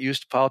people that aren't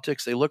used to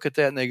politics, they look at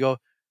that and they go,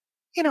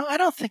 I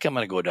don't think I'm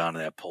going to go down to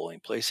that polling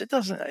place.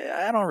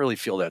 I don't really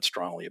feel that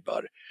strongly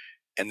about it.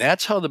 And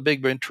that's how the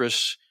big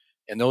interests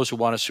and those who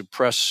want to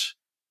suppress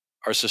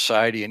our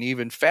society and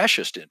even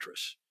fascist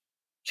interests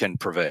can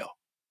prevail.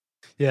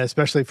 Yeah,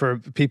 especially for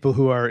people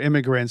who are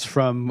immigrants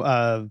from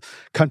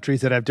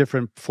countries that have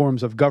different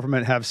forms of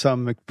government, have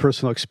some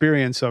personal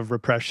experience of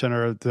repression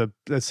or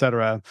et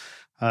cetera.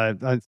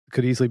 I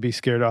could easily be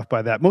scared off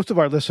by that. Most of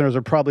our listeners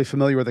are probably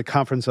familiar with the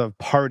Conference of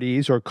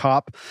Parties, or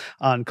COP,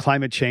 on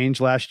climate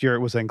change. Last year it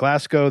was in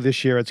Glasgow.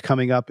 This year it's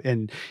coming up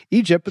in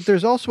Egypt. But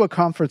there's also a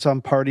Conference on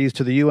Parties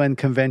to the UN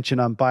Convention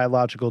on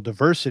Biological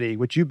Diversity,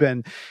 which you've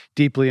been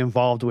deeply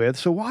involved with.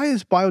 So why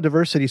is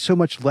biodiversity so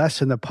much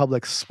less in the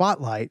public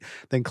spotlight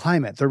than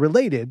climate? They're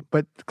related,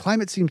 but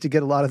climate seems to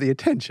get a lot of the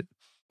attention.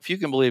 If you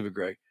can believe it,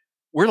 Greg,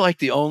 we're like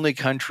the only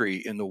country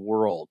in the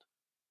world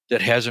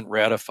that hasn't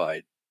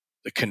ratified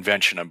the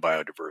Convention on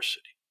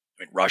Biodiversity. I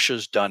mean,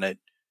 Russia's done it.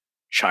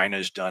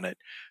 China's done it.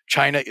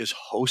 China is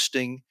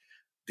hosting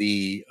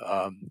the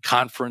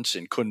conference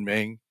in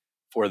Kunming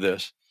for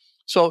this.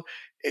 So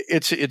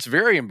it's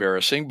very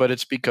embarrassing, but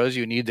it's because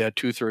you need that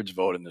 2/3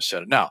 vote in the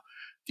Senate. Now,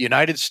 the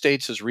United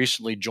States has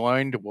recently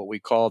joined what we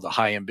call the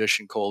High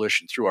Ambition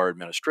Coalition through our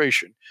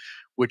administration,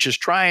 which is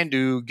trying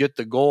to get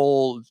the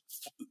goal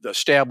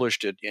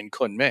established in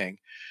Kunming,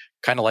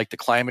 kind of like the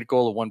climate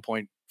goal of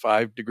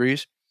 1.5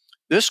 degrees.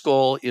 This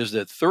goal is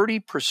that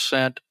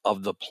 30%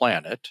 of the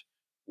planet,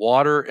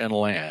 water and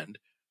land,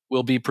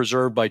 will be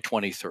preserved by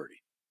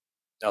 2030.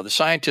 Now, the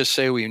scientists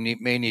say we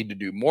may need to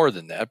do more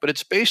than that, but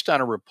it's based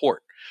on a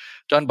report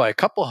done by a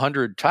couple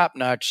hundred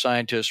top-notch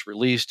scientists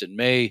released in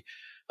May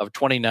of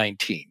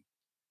 2019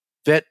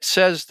 that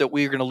says that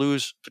we're going to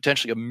lose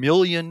potentially 1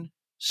 million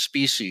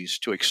species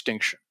to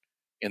extinction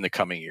in the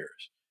coming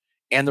years.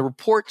 And the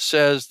report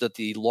says that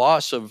the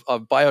loss of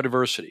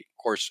biodiversity, of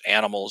course,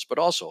 animals, but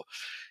also,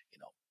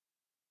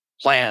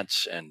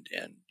 plants and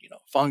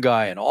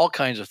fungi and all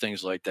kinds of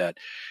things like that,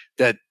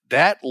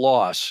 that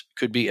loss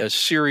could be as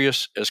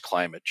serious as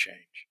climate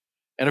change.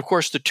 And of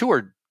course, the two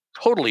are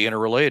totally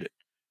interrelated.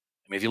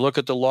 I mean, if you look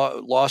at the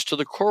loss to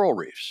the coral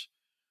reefs,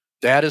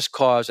 that's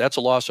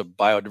a loss of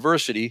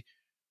biodiversity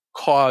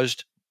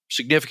caused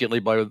significantly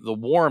by the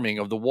warming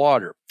of the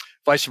water.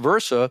 Vice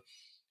versa,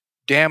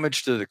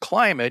 damage to the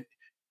climate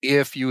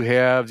if you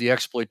have the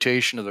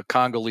exploitation of the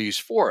Congolese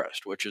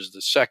forest, which is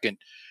the second,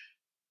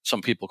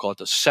 some people call it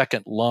the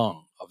second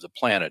lung of the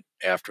planet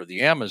after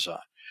the Amazon.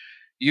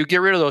 You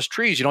get rid of those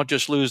trees, you don't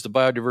just lose the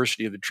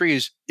biodiversity of the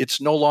trees, it's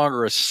no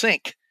longer a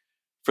sink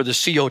for the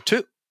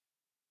CO2.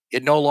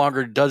 It no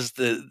longer does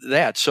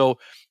that. So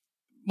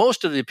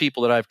most of the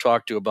people that I've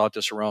talked to about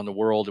this around the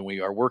world, and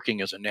we are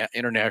working as an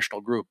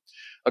international group,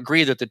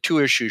 agree that the two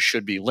issues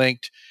should be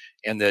linked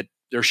and that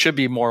there should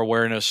be more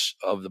awareness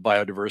of the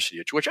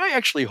biodiversity, which I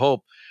actually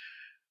hope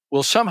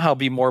will somehow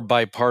be more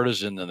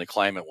bipartisan than the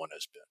climate one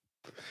has been.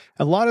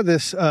 A lot of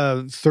this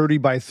 30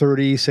 by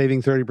 30,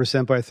 saving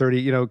 30% by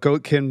 30,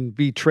 can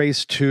be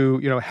traced to,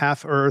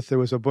 Half Earth. There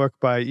was a book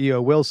by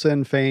E.O.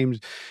 Wilson,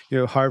 famed,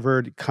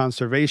 Harvard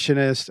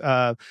conservationist.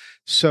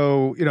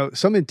 So,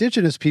 some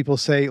indigenous people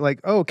say like,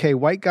 oh, okay,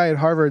 white guy at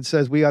Harvard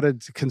says we ought to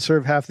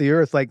conserve half the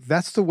earth. Like,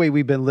 that's the way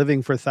we've been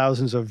living for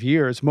thousands of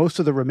years. Most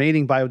of the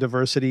remaining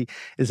biodiversity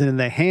is in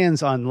the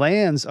hands on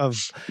lands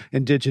of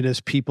indigenous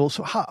people.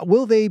 So how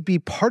will they be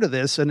part of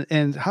this?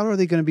 And how are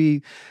they going to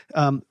be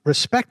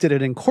respected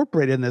and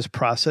incorporated in this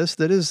process?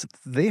 That is,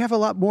 they have a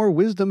lot more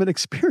wisdom and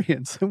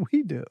experience than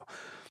we do.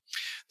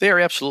 They are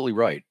absolutely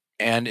right.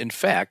 And in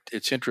fact,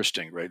 it's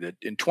interesting, right, that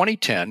in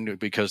 2010,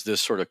 because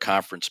this sort of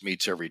conference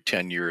meets every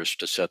 10 years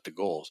to set the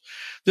goals,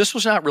 this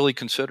was not really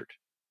considered.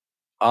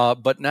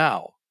 But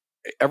now,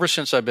 ever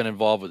since I've been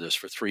involved with this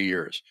for 3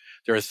 years,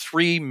 there are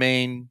three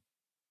main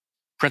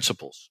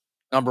principles.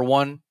 Number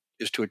one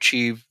is to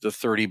achieve the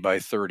 30 by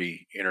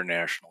 30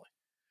 internationally.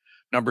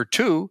 Number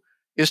two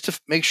is to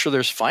make sure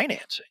there's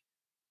financing.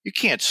 You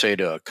can't say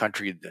to a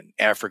country in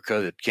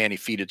Africa that can't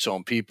feed its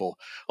own people,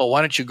 oh,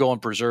 why don't you go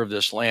and preserve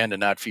this land and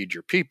not feed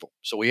your people?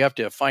 So we have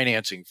to have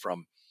financing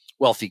from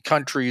wealthy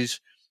countries.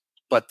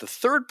 But the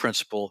third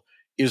principle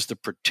is the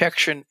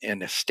protection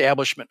and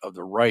establishment of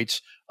the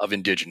rights of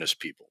indigenous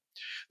people.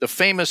 The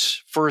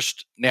famous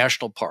first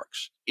national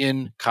parks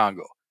in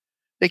Congo,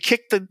 they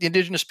kicked the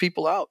indigenous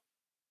people out.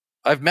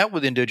 I've met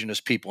with indigenous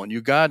people in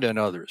Uganda and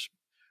others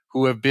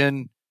who have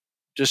been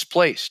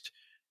displaced.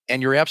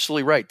 And you're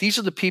absolutely right. These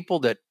are the people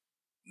that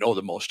know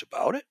the most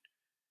about it,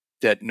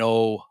 that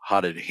know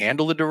how to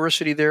handle the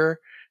diversity there,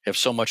 have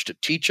so much to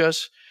teach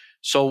us.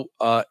 So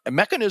a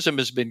mechanism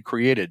has been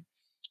created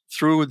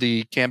through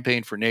the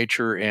Campaign for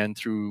Nature and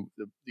through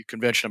the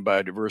Convention on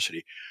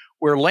Biodiversity,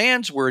 where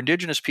lands where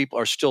indigenous people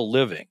are still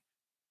living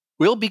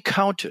will be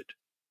counted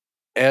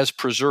as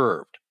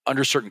preserved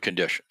under certain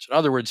conditions. In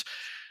other words,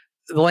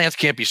 the lands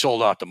can't be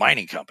sold off to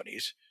mining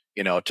companies,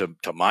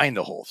 to mine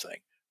the whole thing.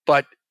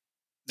 But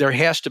there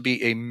has to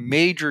be a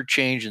major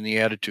change in the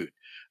attitude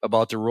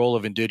about the role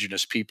of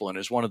indigenous people, and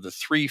is one of the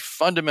three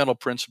fundamental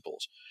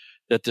principles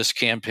that this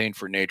Campaign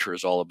for Nature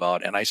is all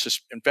about. And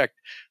in fact,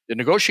 the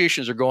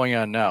negotiations are going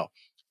on now.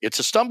 It's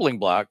a stumbling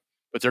block,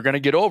 but they're going to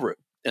get over it.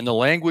 And the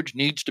language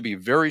needs to be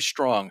very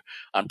strong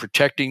on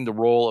protecting the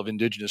role of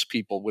indigenous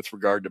people with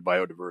regard to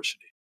biodiversity.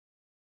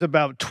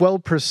 About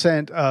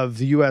 12% of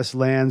the U.S.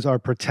 lands are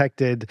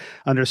protected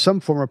under some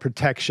form of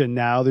protection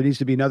now. There needs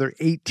to be another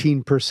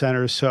 18%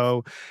 or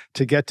so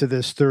to get to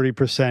this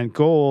 30%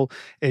 goal.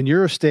 In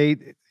your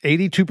state,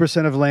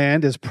 82% of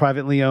land is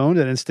privately owned,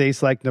 and in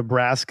states like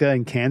Nebraska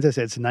and Kansas,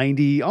 it's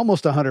 90,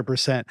 almost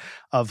 100%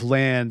 of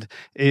land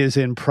is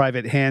in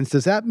private hands.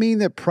 Does that mean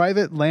that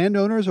private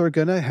landowners are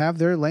going to have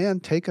their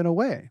land taken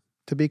away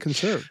to be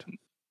conserved?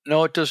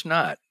 No, it does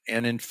not.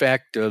 And in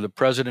fact, the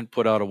president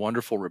put out a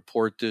wonderful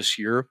report this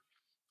year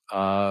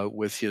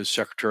with his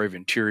Secretary of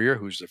Interior,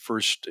 who's the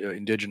first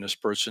indigenous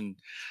person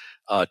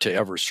to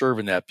ever serve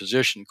in that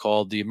position,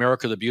 called the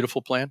America the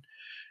Beautiful Plan,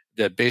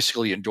 that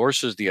basically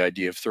endorses the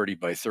idea of 30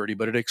 by 30,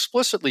 but it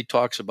explicitly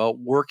talks about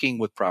working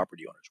with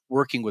property owners,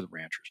 working with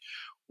ranchers,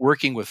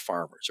 working with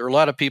farmers. There are a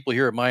lot of people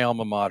here at my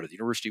alma mater, the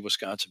University of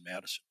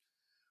Wisconsin-Madison,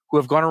 who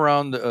have gone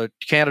around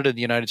Canada and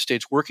the United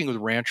States working with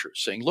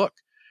ranchers saying, look,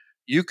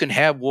 you can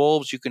have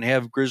wolves, you can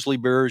have grizzly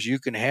bears, you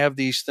can have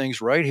these things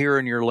right here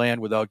in your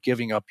land without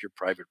giving up your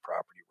private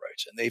property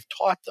rights. And they've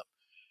taught them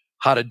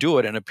how to do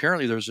it. And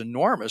apparently there's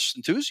enormous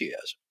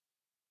enthusiasm.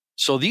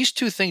 So these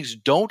two things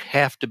don't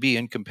have to be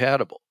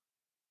incompatible.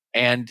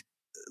 And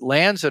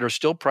lands that are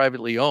still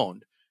privately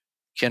owned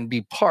can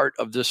be part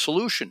of the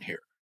solution here.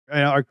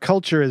 Our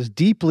culture is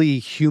deeply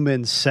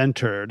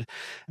human-centered.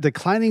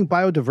 Declining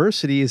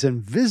biodiversity is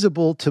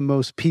invisible to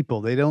most people.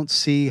 They don't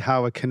see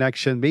how a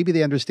connection, maybe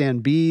they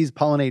understand bees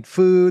pollinate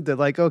food. They're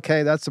like,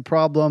 okay, that's the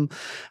problem.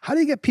 How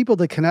do you get people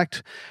to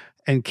connect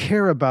and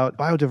care about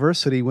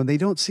biodiversity when they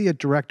don't see a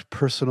direct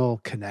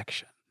personal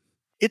connection?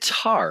 It's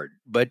hard,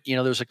 but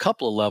there's a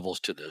couple of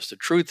levels to this. The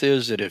truth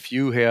is that if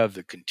you have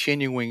the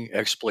continuing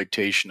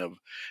exploitation of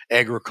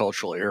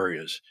agricultural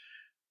areas,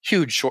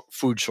 huge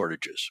food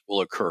shortages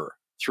will occur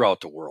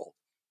throughout the world.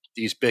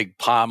 These big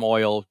palm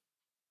oil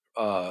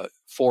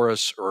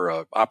forests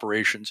or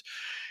operations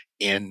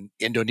in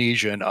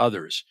Indonesia and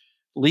others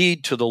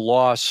lead to the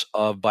loss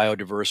of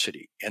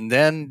biodiversity. And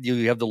then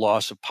you have the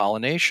loss of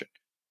pollination.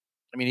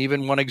 I mean,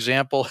 even one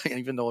example,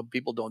 even though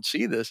people don't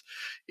see this,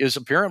 is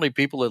apparently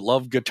people that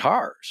love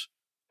guitars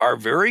are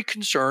very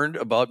concerned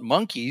about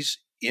monkeys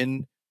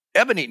near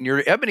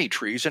ebony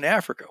trees in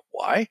Africa.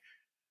 Why?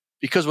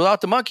 Because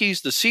without the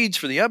monkeys, the seeds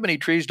for the ebony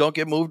trees don't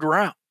get moved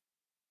around.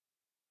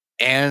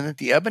 And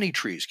the ebony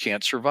trees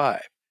can't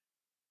survive.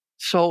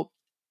 So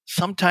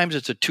sometimes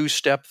it's a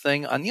two-step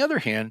thing. On the other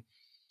hand,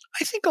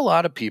 I think a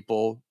lot of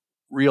people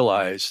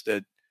realize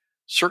that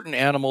certain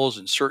animals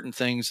and certain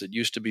things that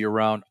used to be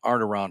around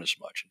aren't around as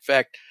much. In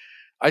fact,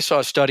 I saw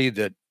a study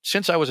that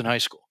since I was in high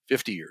school,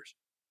 50 years,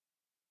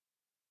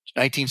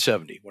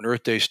 1970, when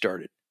Earth Day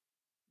started,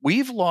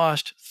 we've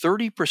lost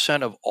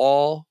 30% of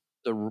all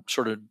the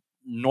sort of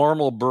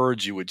normal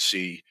birds you would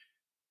see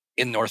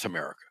in North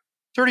America.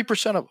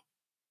 30% of them.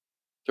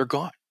 They're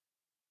gone.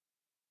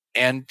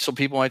 And so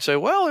people might say,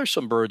 well, there's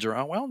some birds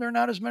around. Well, they're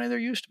not as many as there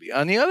used to be.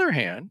 On the other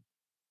hand,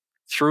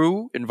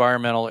 through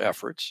environmental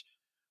efforts,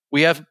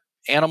 we have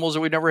animals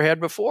that we never had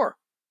before.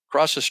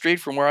 Across the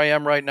street from where I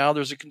am right now,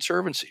 there's a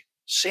conservancy.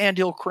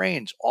 Sandhill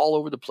cranes all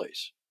over the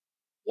place.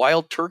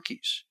 Wild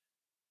turkeys.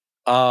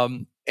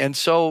 And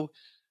so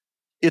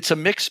it's a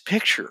mixed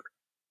picture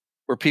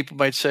where people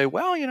might say,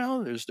 well,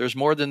 there's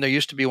more than there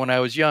used to be when I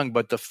was young,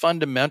 but the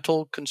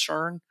fundamental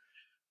concern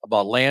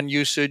about land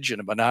usage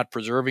and about not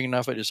preserving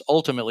enough of it is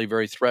ultimately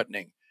very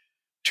threatening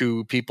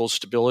to people's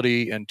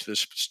stability and to the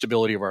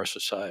stability of our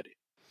society.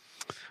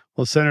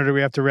 Well, Senator,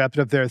 we have to wrap it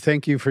up there.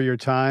 Thank you for your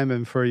time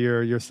and for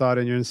your thought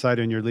and your insight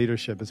and your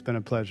leadership. It's been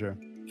a pleasure.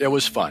 It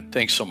was fun.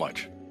 Thanks so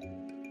much.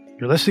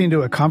 You're listening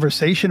to a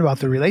conversation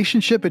about the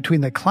relationship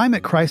between the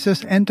climate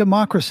crisis and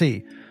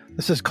democracy.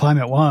 This is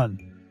Climate One.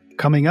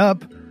 Coming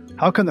up,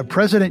 how can the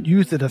president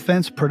use the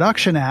Defense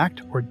Production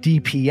Act, or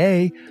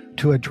DPA,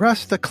 to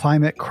address the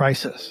climate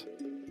crisis?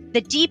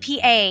 The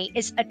DPA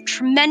is a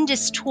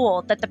tremendous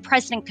tool that the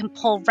president can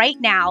pull right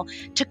now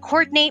to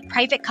coordinate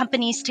private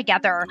companies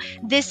together.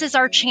 This is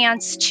our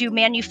chance to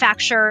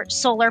manufacture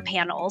solar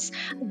panels,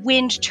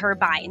 wind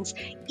turbines,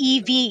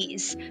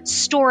 EVs,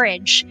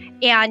 storage,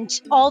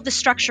 and all the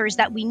structures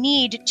that we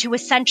need to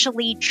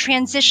essentially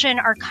transition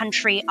our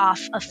country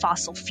off of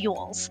fossil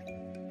fuels.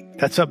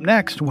 That's up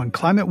next when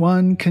Climate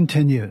One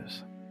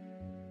continues.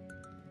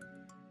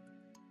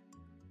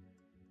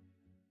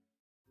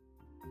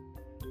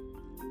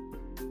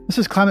 This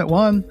is Climate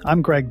One.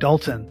 I'm Greg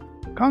Dalton.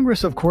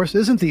 Congress, of course,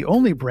 isn't the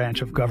only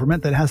branch of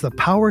government that has the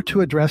power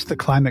to address the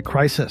climate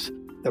crisis.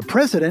 The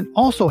president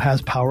also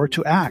has power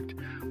to act.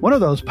 One of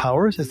those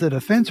powers is the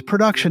Defense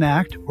Production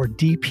Act, or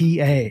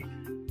DPA.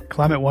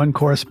 Climate One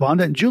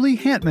correspondent Julie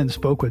Hantman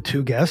spoke with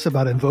two guests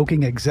about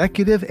invoking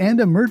executive and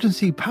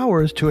emergency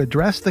powers to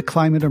address the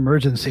climate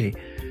emergency.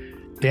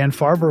 Dan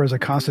Farber is a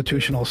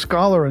constitutional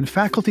scholar and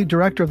faculty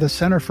director of the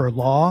Center for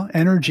Law,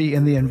 Energy,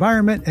 and the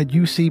Environment at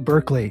UC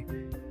Berkeley.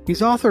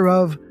 He's author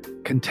of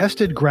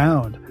Contested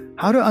Ground: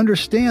 How to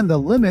Understand the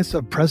Limits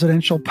of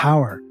Presidential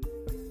Power.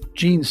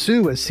 Jean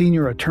Su is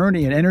Senior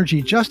Attorney and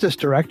Energy Justice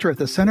Director at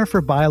the Center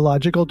for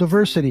Biological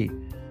Diversity.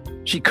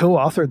 She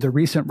co-authored the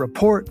recent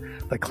report,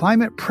 The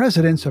Climate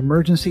President's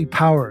Emergency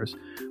Powers,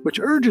 which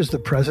urges the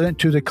president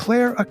to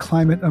declare a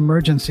climate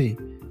emergency.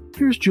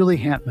 Here's Julie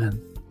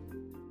Hantman.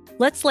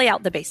 Let's lay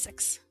out the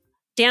basics.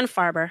 Dan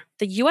Farber,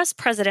 the U.S.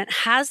 president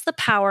has the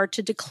power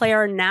to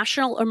declare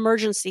national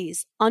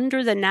emergencies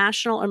under the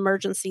National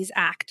Emergencies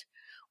Act.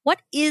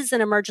 What is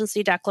an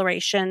emergency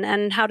declaration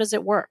and how does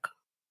it work?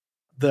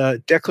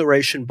 The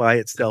declaration by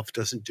itself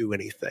doesn't do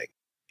anything.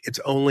 It's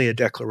only a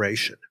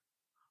declaration.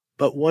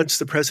 But once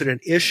the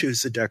president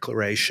issues a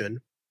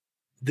declaration,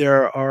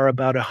 there are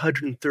about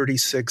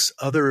 136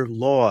 other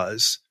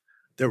laws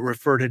that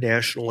refer to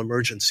national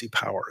emergency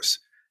powers.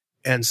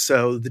 And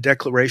so the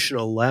declaration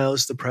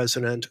allows the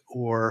president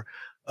or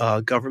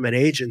government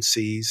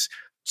agencies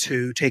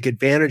to take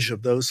advantage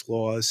of those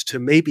laws to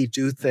maybe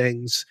do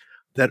things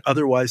that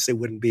otherwise they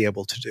wouldn't be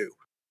able to do.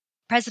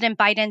 President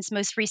Biden's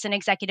most recent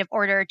executive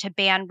order to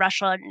ban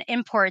Russian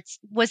imports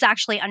was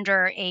actually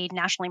under a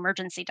national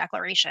emergency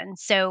declaration.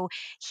 So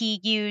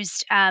he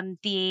used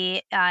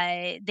the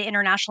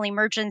International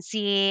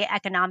Emergency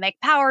Economic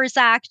Powers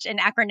Act, an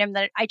acronym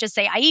that I just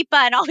say IEPA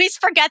and always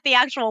forget the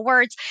actual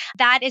words.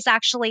 That is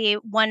actually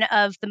one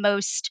of the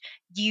most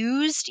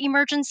used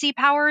emergency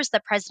powers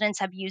that presidents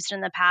have used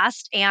in the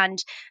past. And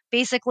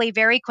basically,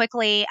 very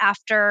quickly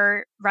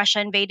after Russia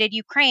invaded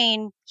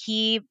Ukraine,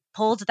 he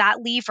pulled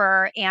that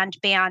lever and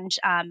banned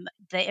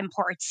the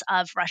imports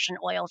of Russian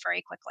oil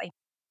very quickly.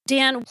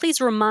 Dan, please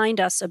remind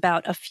us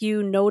about a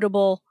few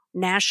notable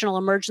national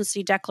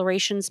emergency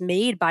declarations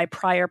made by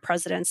prior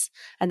presidents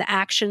and the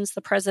actions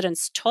the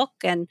presidents took,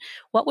 and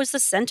what was the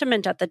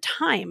sentiment at the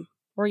time,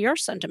 or your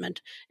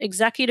sentiment?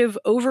 Executive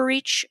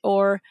overreach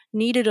or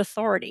needed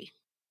authority?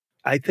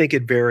 I think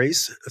it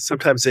varies.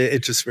 Sometimes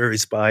it just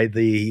varies by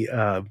the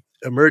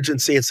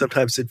emergency, and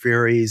sometimes it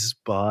varies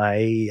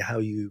by how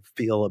you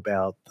feel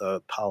about the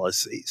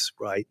policies,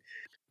 right?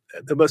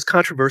 The most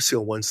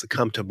controversial ones that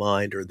come to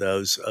mind are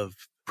those of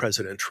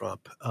President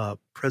Trump.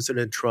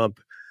 President Trump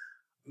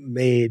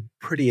made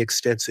pretty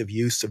extensive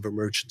use of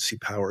emergency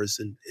powers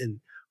in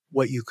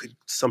what you could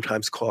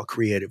sometimes call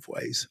creative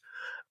ways,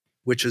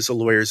 which is a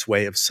lawyer's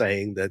way of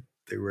saying that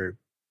they were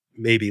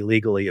maybe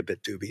legally a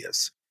bit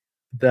dubious.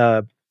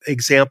 The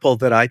example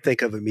that I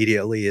think of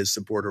immediately is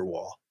the border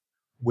wall,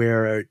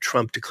 where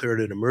Trump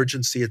declared an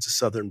emergency at the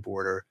southern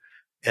border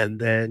and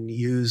then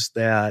used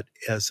that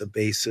as a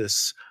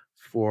basis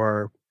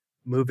for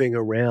moving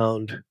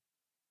around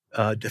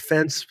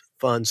defense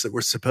funds that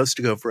were supposed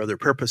to go for other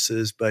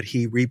purposes, but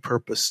he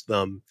repurposed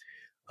them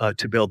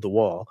to build the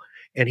wall.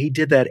 And he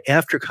did that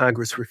after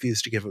Congress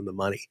refused to give him the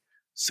money.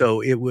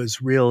 So it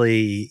was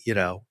really,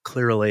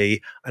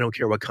 clearly, I don't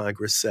care what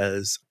Congress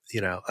says,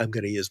 I'm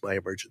going to use my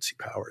emergency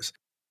powers.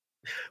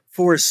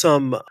 For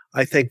some,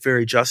 I think,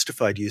 very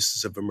justified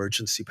uses of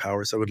emergency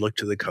powers, I would look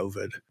to the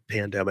COVID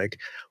pandemic.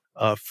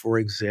 For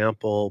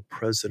example,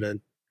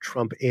 President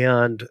Trump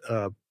and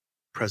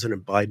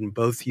President Biden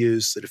both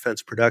used the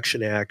Defense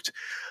Production Act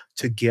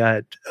to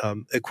get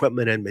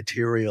equipment and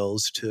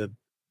materials to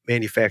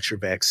manufacture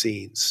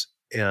vaccines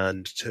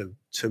and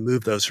to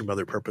move those from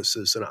other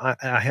purposes. And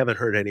I haven't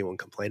heard anyone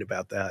complain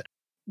about that.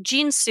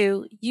 Jean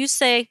Sue, you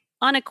say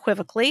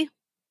unequivocally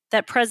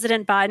that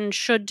President Biden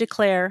should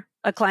declare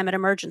a climate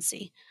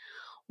emergency.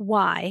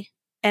 Why,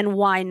 and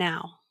why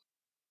now?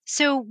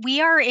 So we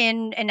are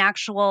in an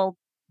actual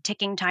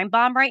ticking time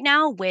bomb right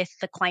now with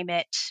the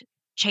climate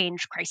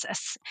change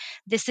crisis.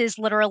 This is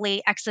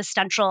literally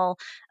existential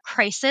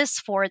crisis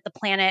for the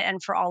planet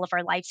and for all of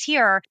our lives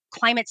here.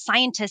 Climate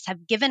scientists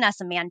have given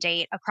us a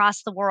mandate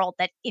across the world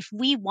that if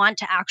we want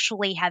to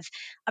actually have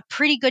a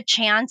pretty good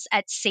chance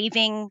at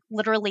saving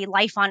literally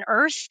life on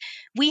Earth,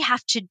 we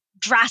have to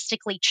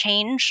drastically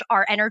change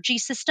our energy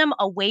system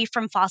away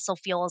from fossil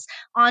fuels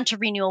onto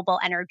renewable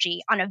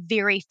energy on a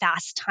very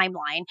fast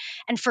timeline.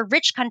 And for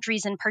rich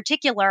countries in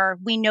particular,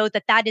 we know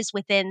that that is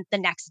within the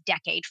next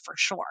decade for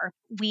sure.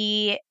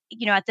 We,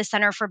 at the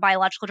Center for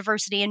Biological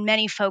Diversity and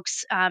many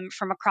folks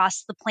from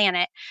across the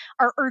planet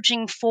are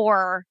urging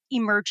for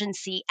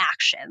emergency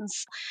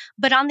actions.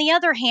 But on the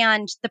other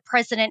hand, the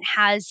president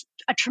has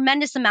a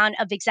tremendous amount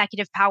of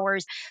executive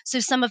powers. So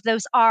some of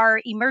those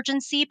are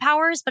emergency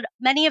powers, but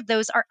many of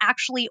those are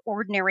actually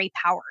ordinary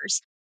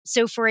powers.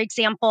 So, for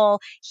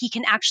example, he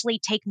can actually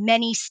take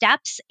many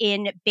steps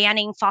in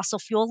banning fossil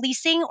fuel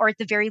leasing, or at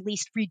the very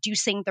least,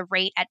 reducing the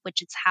rate at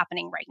which it's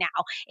happening right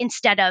now,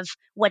 instead of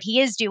what he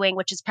is doing,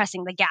 which is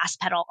pressing the gas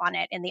pedal on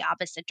it in the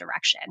opposite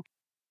direction.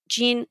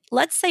 Jean,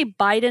 let's say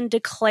Biden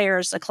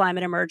declares a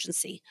climate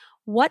emergency.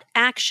 What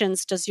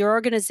actions does your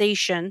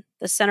organization,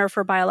 the Center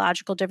for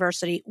Biological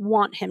Diversity,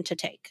 want him to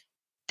take?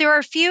 There are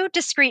a few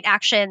discrete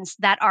actions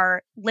that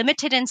are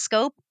limited in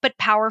scope, but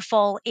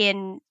powerful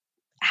in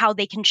how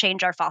they can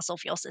change our fossil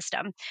fuel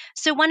system.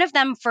 So one of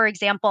them, for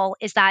example,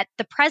 is that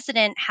the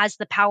president has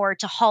the power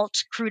to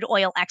halt crude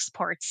oil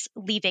exports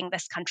leaving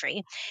this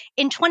country.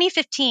 In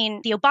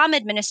 2015, the Obama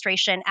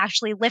administration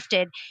actually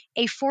lifted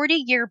a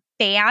 40-year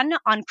ban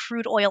on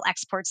crude oil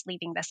exports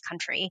leaving this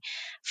country.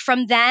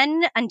 From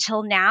then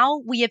until now,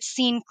 we have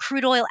seen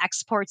crude oil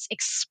exports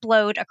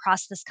explode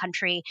across this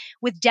country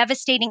with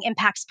devastating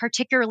impacts,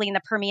 particularly in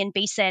the Permian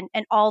Basin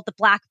and all the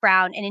Black,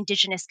 brown, and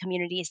indigenous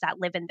communities that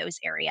live in those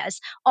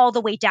areas, all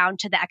the way down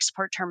to the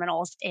export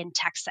terminals in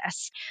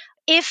Texas.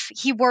 If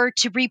he were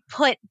to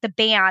re-put the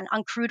ban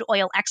on crude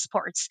oil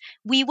exports,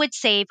 we would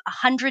save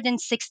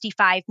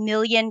 165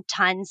 million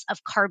tons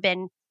of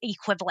carbon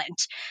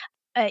equivalent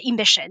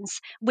emissions,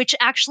 which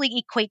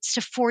actually equates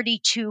to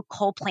 42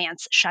 coal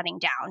plants shutting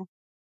down.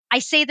 I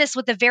say this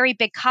with a very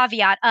big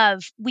caveat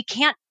of we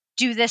can't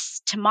do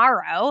this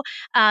tomorrow,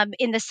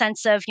 in the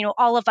sense of,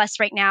 all of us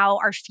right now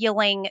are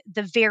feeling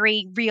the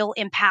very real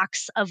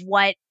impacts of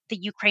what the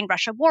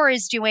Ukraine-Russia war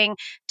is doing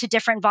to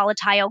different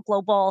volatile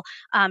global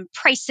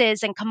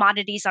prices and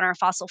commodities on our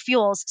fossil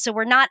fuels. So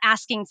we're not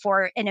asking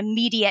for an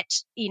immediate,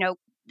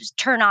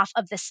 turn off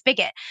of the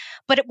spigot.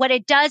 But what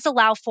it does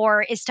allow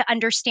for is to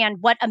understand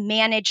what a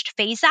managed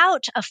phase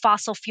out of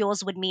fossil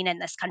fuels would mean in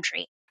this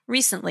country.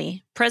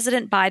 Recently,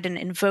 President Biden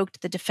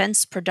invoked the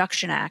Defense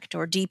Production Act,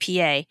 or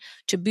DPA,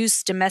 to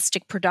boost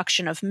domestic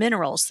production of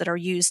minerals that are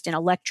used in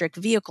electric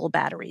vehicle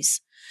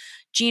batteries.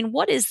 Jean,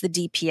 what is the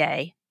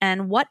DPA,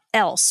 and what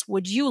else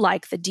would you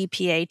like the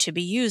DPA to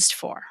be used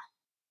for?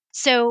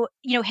 So,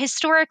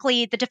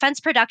 historically, the Defense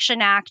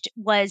Production Act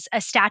was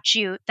a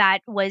statute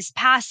that was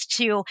passed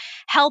to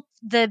help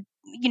the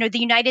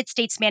United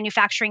States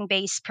manufacturing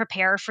base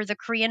prepare for the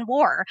Korean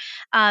War.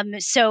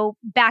 So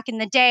back in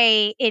the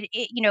day,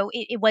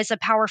 it was a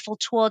powerful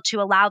tool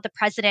to allow the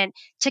president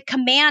to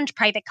command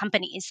private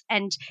companies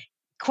and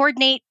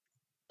coordinate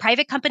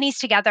private companies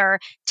together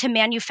to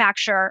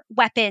manufacture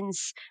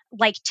weapons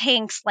like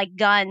tanks, like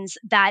guns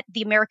that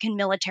the American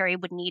military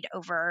would need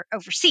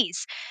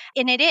overseas.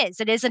 And it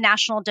is a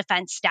national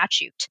defense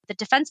statute. The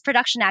Defense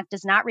Production Act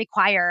does not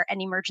require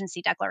an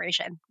emergency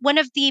declaration. One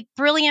of the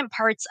brilliant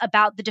parts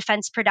about the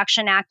Defense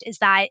Production Act is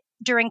that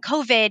during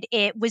COVID,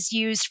 it was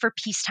used for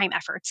peacetime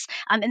efforts.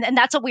 And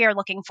that's what we are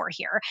looking for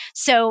here.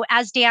 So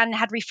as Dan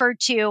had referred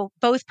to,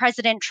 both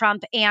President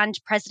Trump and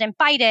President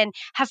Biden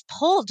have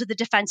pulled the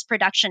Defense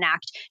Production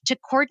Act to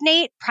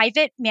coordinate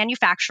private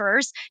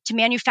manufacturers to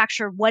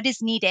manufacture what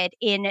is needed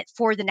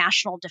for the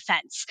national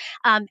defense.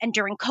 And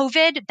during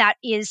COVID, that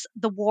is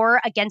the war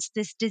against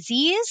this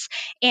disease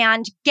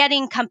and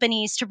getting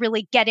companies to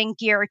really get in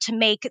gear to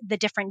make the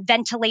different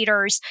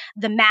ventilators,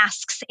 the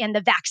masks, and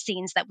the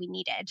vaccines that we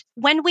needed.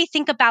 When we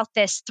think about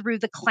this through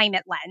the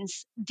climate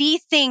lens, the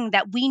thing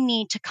that we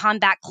need to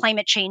combat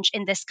climate change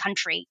in this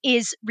country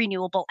is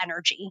renewable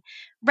energy.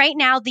 Right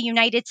now, the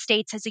United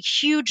States has a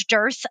huge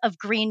dearth of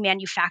green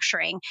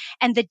manufacturing,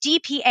 and the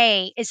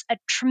DPA is a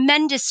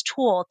tremendous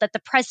tool that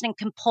the president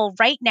can pull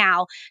right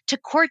now to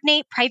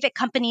coordinate private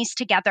companies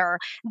together.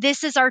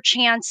 This is our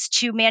chance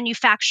to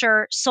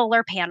manufacture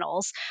solar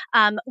panels,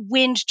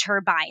 wind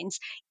turbines,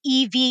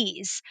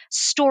 EVs,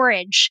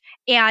 storage,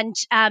 and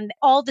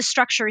all the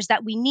structures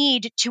that we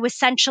need to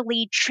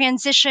essentially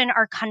transition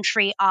our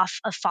country off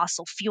of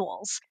fossil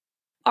fuels.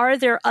 Are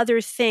there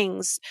other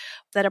things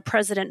that a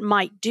president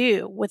might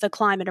do with a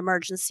climate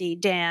emergency,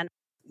 Dan?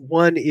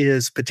 One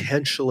is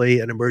potentially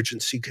an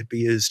emergency could be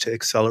used to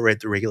accelerate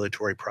the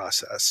regulatory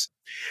process.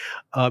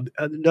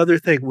 Another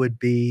thing would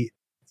be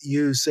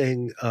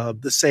using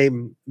the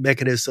same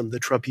mechanism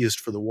that Trump used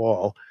for the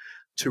wall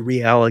to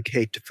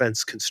reallocate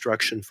defense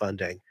construction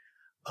funding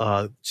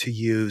to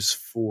use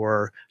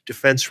for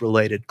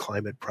defense-related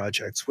climate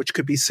projects, which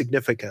could be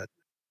significant.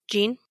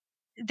 Jean?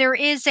 There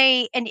is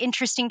an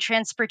interesting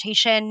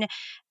transportation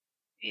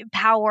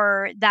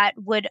power that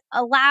would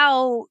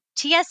allow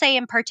TSA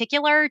in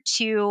particular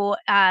to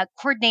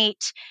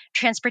coordinate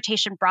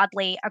transportation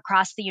broadly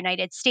across the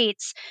United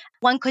States.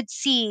 One could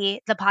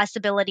see the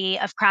possibility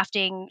of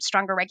crafting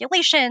stronger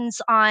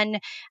regulations on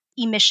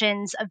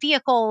emissions of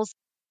vehicles.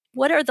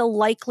 What are the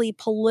likely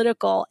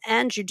political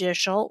and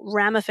judicial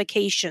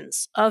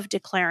ramifications of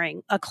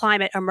declaring a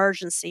climate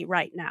emergency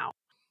right now?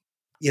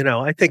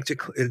 I think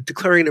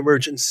declaring an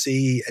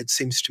emergency, it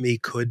seems to me,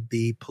 could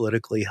be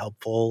politically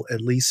helpful, at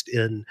least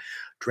in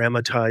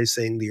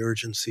dramatizing the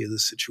urgency of the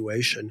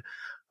situation.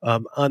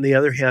 On the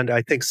other hand,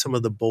 I think some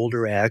of the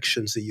bolder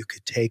actions that you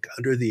could take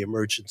under the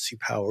emergency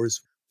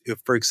powers,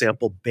 for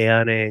example,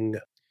 banning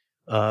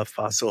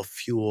fossil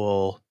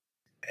fuel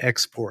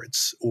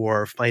exports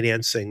or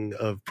financing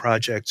of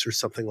projects or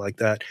something like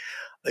that,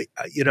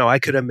 I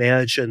could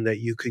imagine that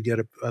you could get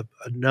a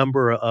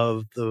number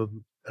of the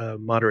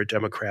moderate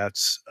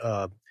Democrats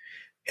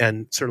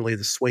and certainly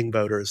the swing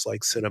voters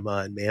like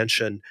Sinema and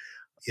Manchin,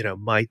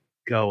 might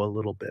go a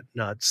little bit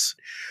nuts.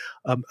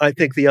 I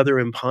think the other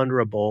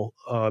imponderable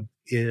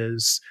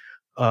is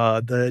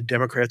the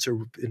Democrats are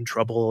in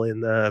trouble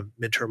in the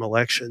midterm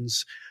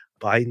elections.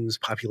 Biden's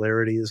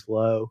popularity is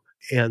low.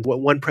 And what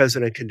one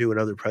president can do,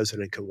 another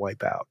president can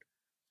wipe out.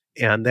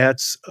 And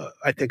that's,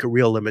 I think, a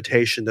real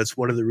limitation. That's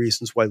one of the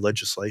reasons why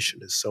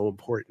legislation is so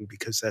important,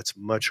 because that's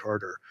much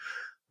harder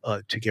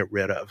to get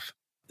rid of.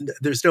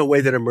 There's no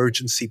way that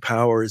emergency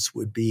powers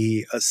would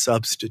be a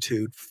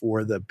substitute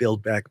for the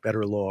Build Back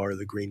Better law or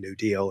the Green New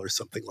Deal or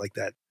something like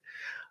that.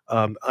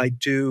 I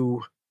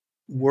do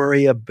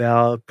worry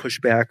about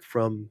pushback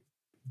from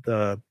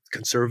the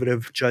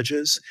conservative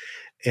judges,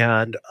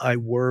 and I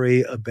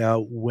worry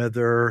about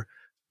whether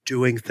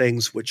doing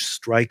things which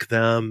strike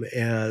them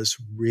as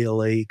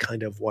really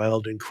kind of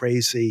wild and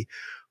crazy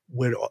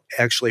would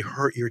actually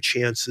hurt your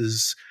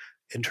chances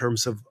in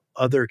terms of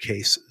other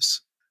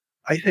cases.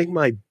 I think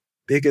my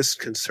biggest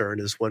concern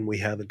is one we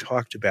haven't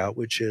talked about,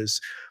 which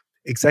is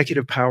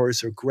executive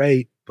powers are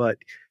great, but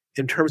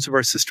in terms of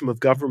our system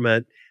of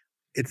government,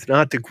 it's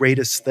not the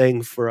greatest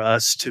thing for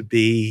us to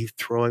be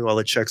throwing all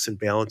the checks and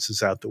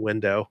balances out the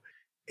window.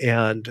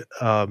 And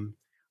I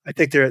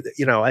think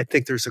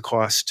there's a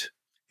cost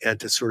and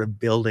to sort of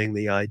building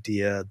the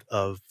idea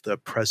of the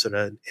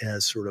president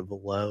as sort of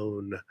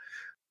alone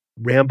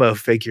Rambo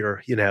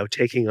figure,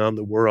 taking on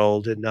the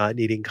world and not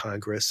needing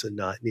Congress and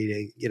not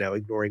needing,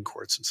 ignoring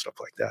courts and stuff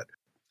like that.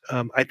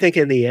 I think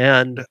in the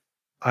end,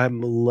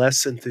 I'm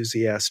less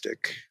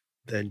enthusiastic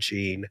than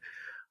Gene.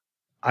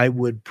 I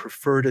would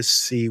prefer to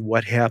see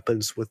what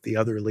happens with the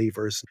other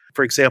levers.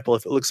 For example,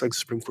 if it looks like the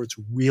Supreme Court's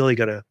really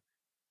going to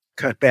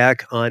cut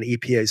back on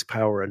EPA's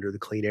power under the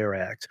Clean Air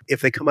Act,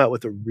 if they come out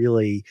with a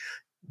really,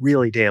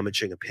 really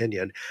damaging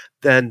opinion,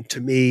 then to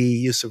me,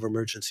 use of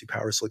emergency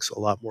powers looks a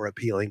lot more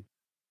appealing.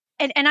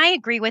 And I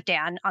agree with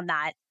Dan on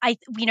that.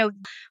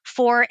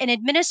 For an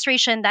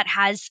administration that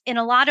has, in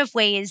a lot of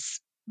ways,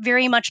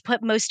 very much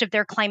put most of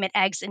their climate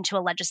eggs into a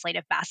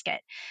legislative basket.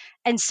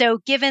 And so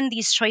given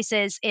these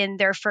choices in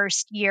their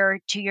first year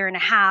to year and a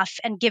half,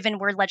 and given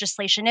where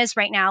legislation is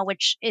right now,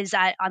 which is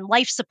on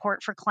life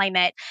support for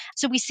climate,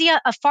 so we see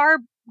a far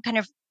kind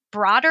of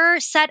broader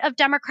set of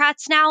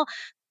Democrats now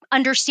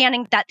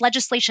understanding that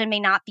legislation may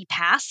not be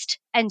passed.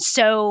 And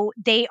so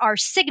they are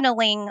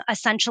signaling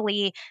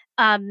essentially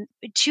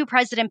to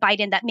President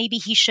Biden that maybe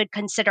he should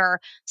consider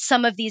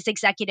some of these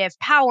executive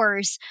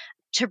powers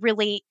to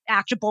really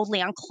act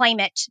boldly on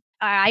climate.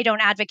 I don't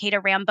advocate a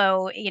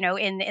Rambo,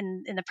 in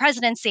the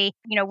presidency.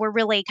 We're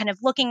really kind of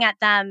looking at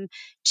them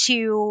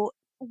to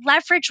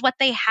leverage what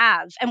they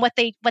have and what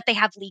they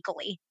have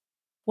legally.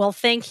 Well,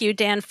 thank you,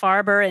 Dan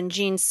Farber and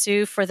Jean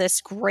Sue, for this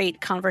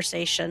great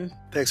conversation.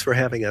 Thanks for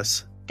having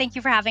us. Thank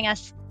you for having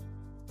us.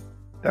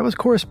 That was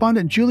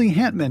correspondent Julie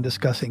Hantman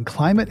discussing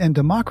climate and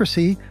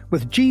democracy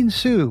with Jean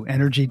Sue,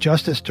 Energy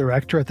Justice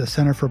Director at the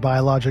Center for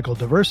Biological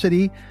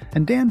Diversity,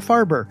 and Dan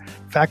Farber,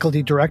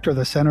 Faculty Director of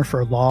the Center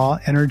for Law,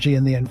 Energy,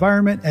 and the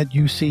Environment at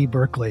UC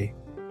Berkeley.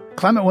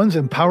 Climate One's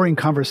empowering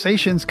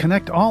conversations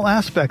connect all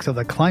aspects of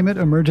the climate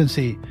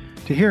emergency.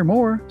 To hear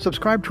more,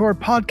 subscribe to our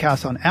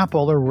podcast on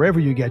Apple or wherever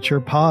you get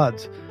your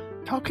pods.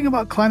 Talking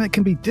about climate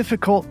can be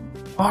difficult,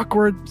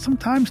 awkward,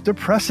 sometimes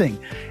depressing,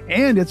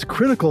 and it's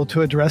critical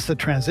to address the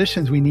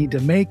transitions we need to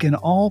make in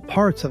all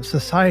parts of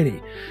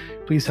society.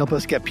 Please help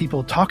us get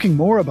people talking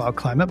more about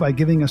climate by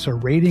giving us a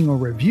rating or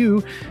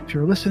review if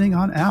you're listening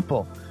on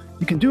Apple.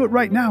 You can do it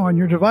right now on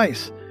your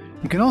device.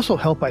 You can also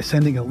help by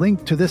sending a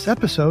link to this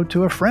episode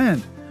to a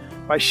friend.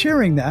 By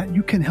sharing that,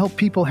 you can help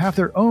people have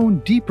their own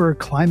deeper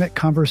climate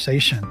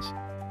conversations.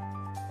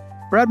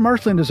 Brad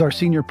Martland is our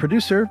senior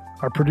producer.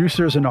 Our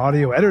producers and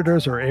audio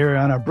editors are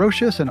Ariana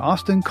Brocious and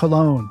Austin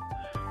Colon.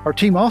 Our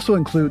team also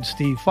includes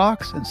Steve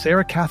Fox and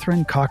Sarah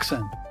Catherine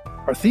Coxon.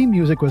 Our theme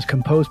music was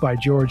composed by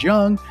George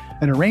Young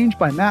and arranged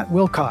by Matt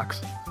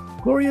Wilcox.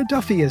 Gloria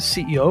Duffy is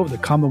CEO of the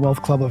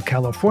Commonwealth Club of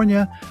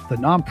California, the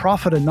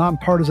nonprofit and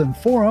nonpartisan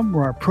forum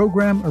where our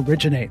program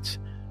originates.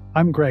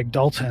 I'm Greg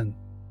Dalton.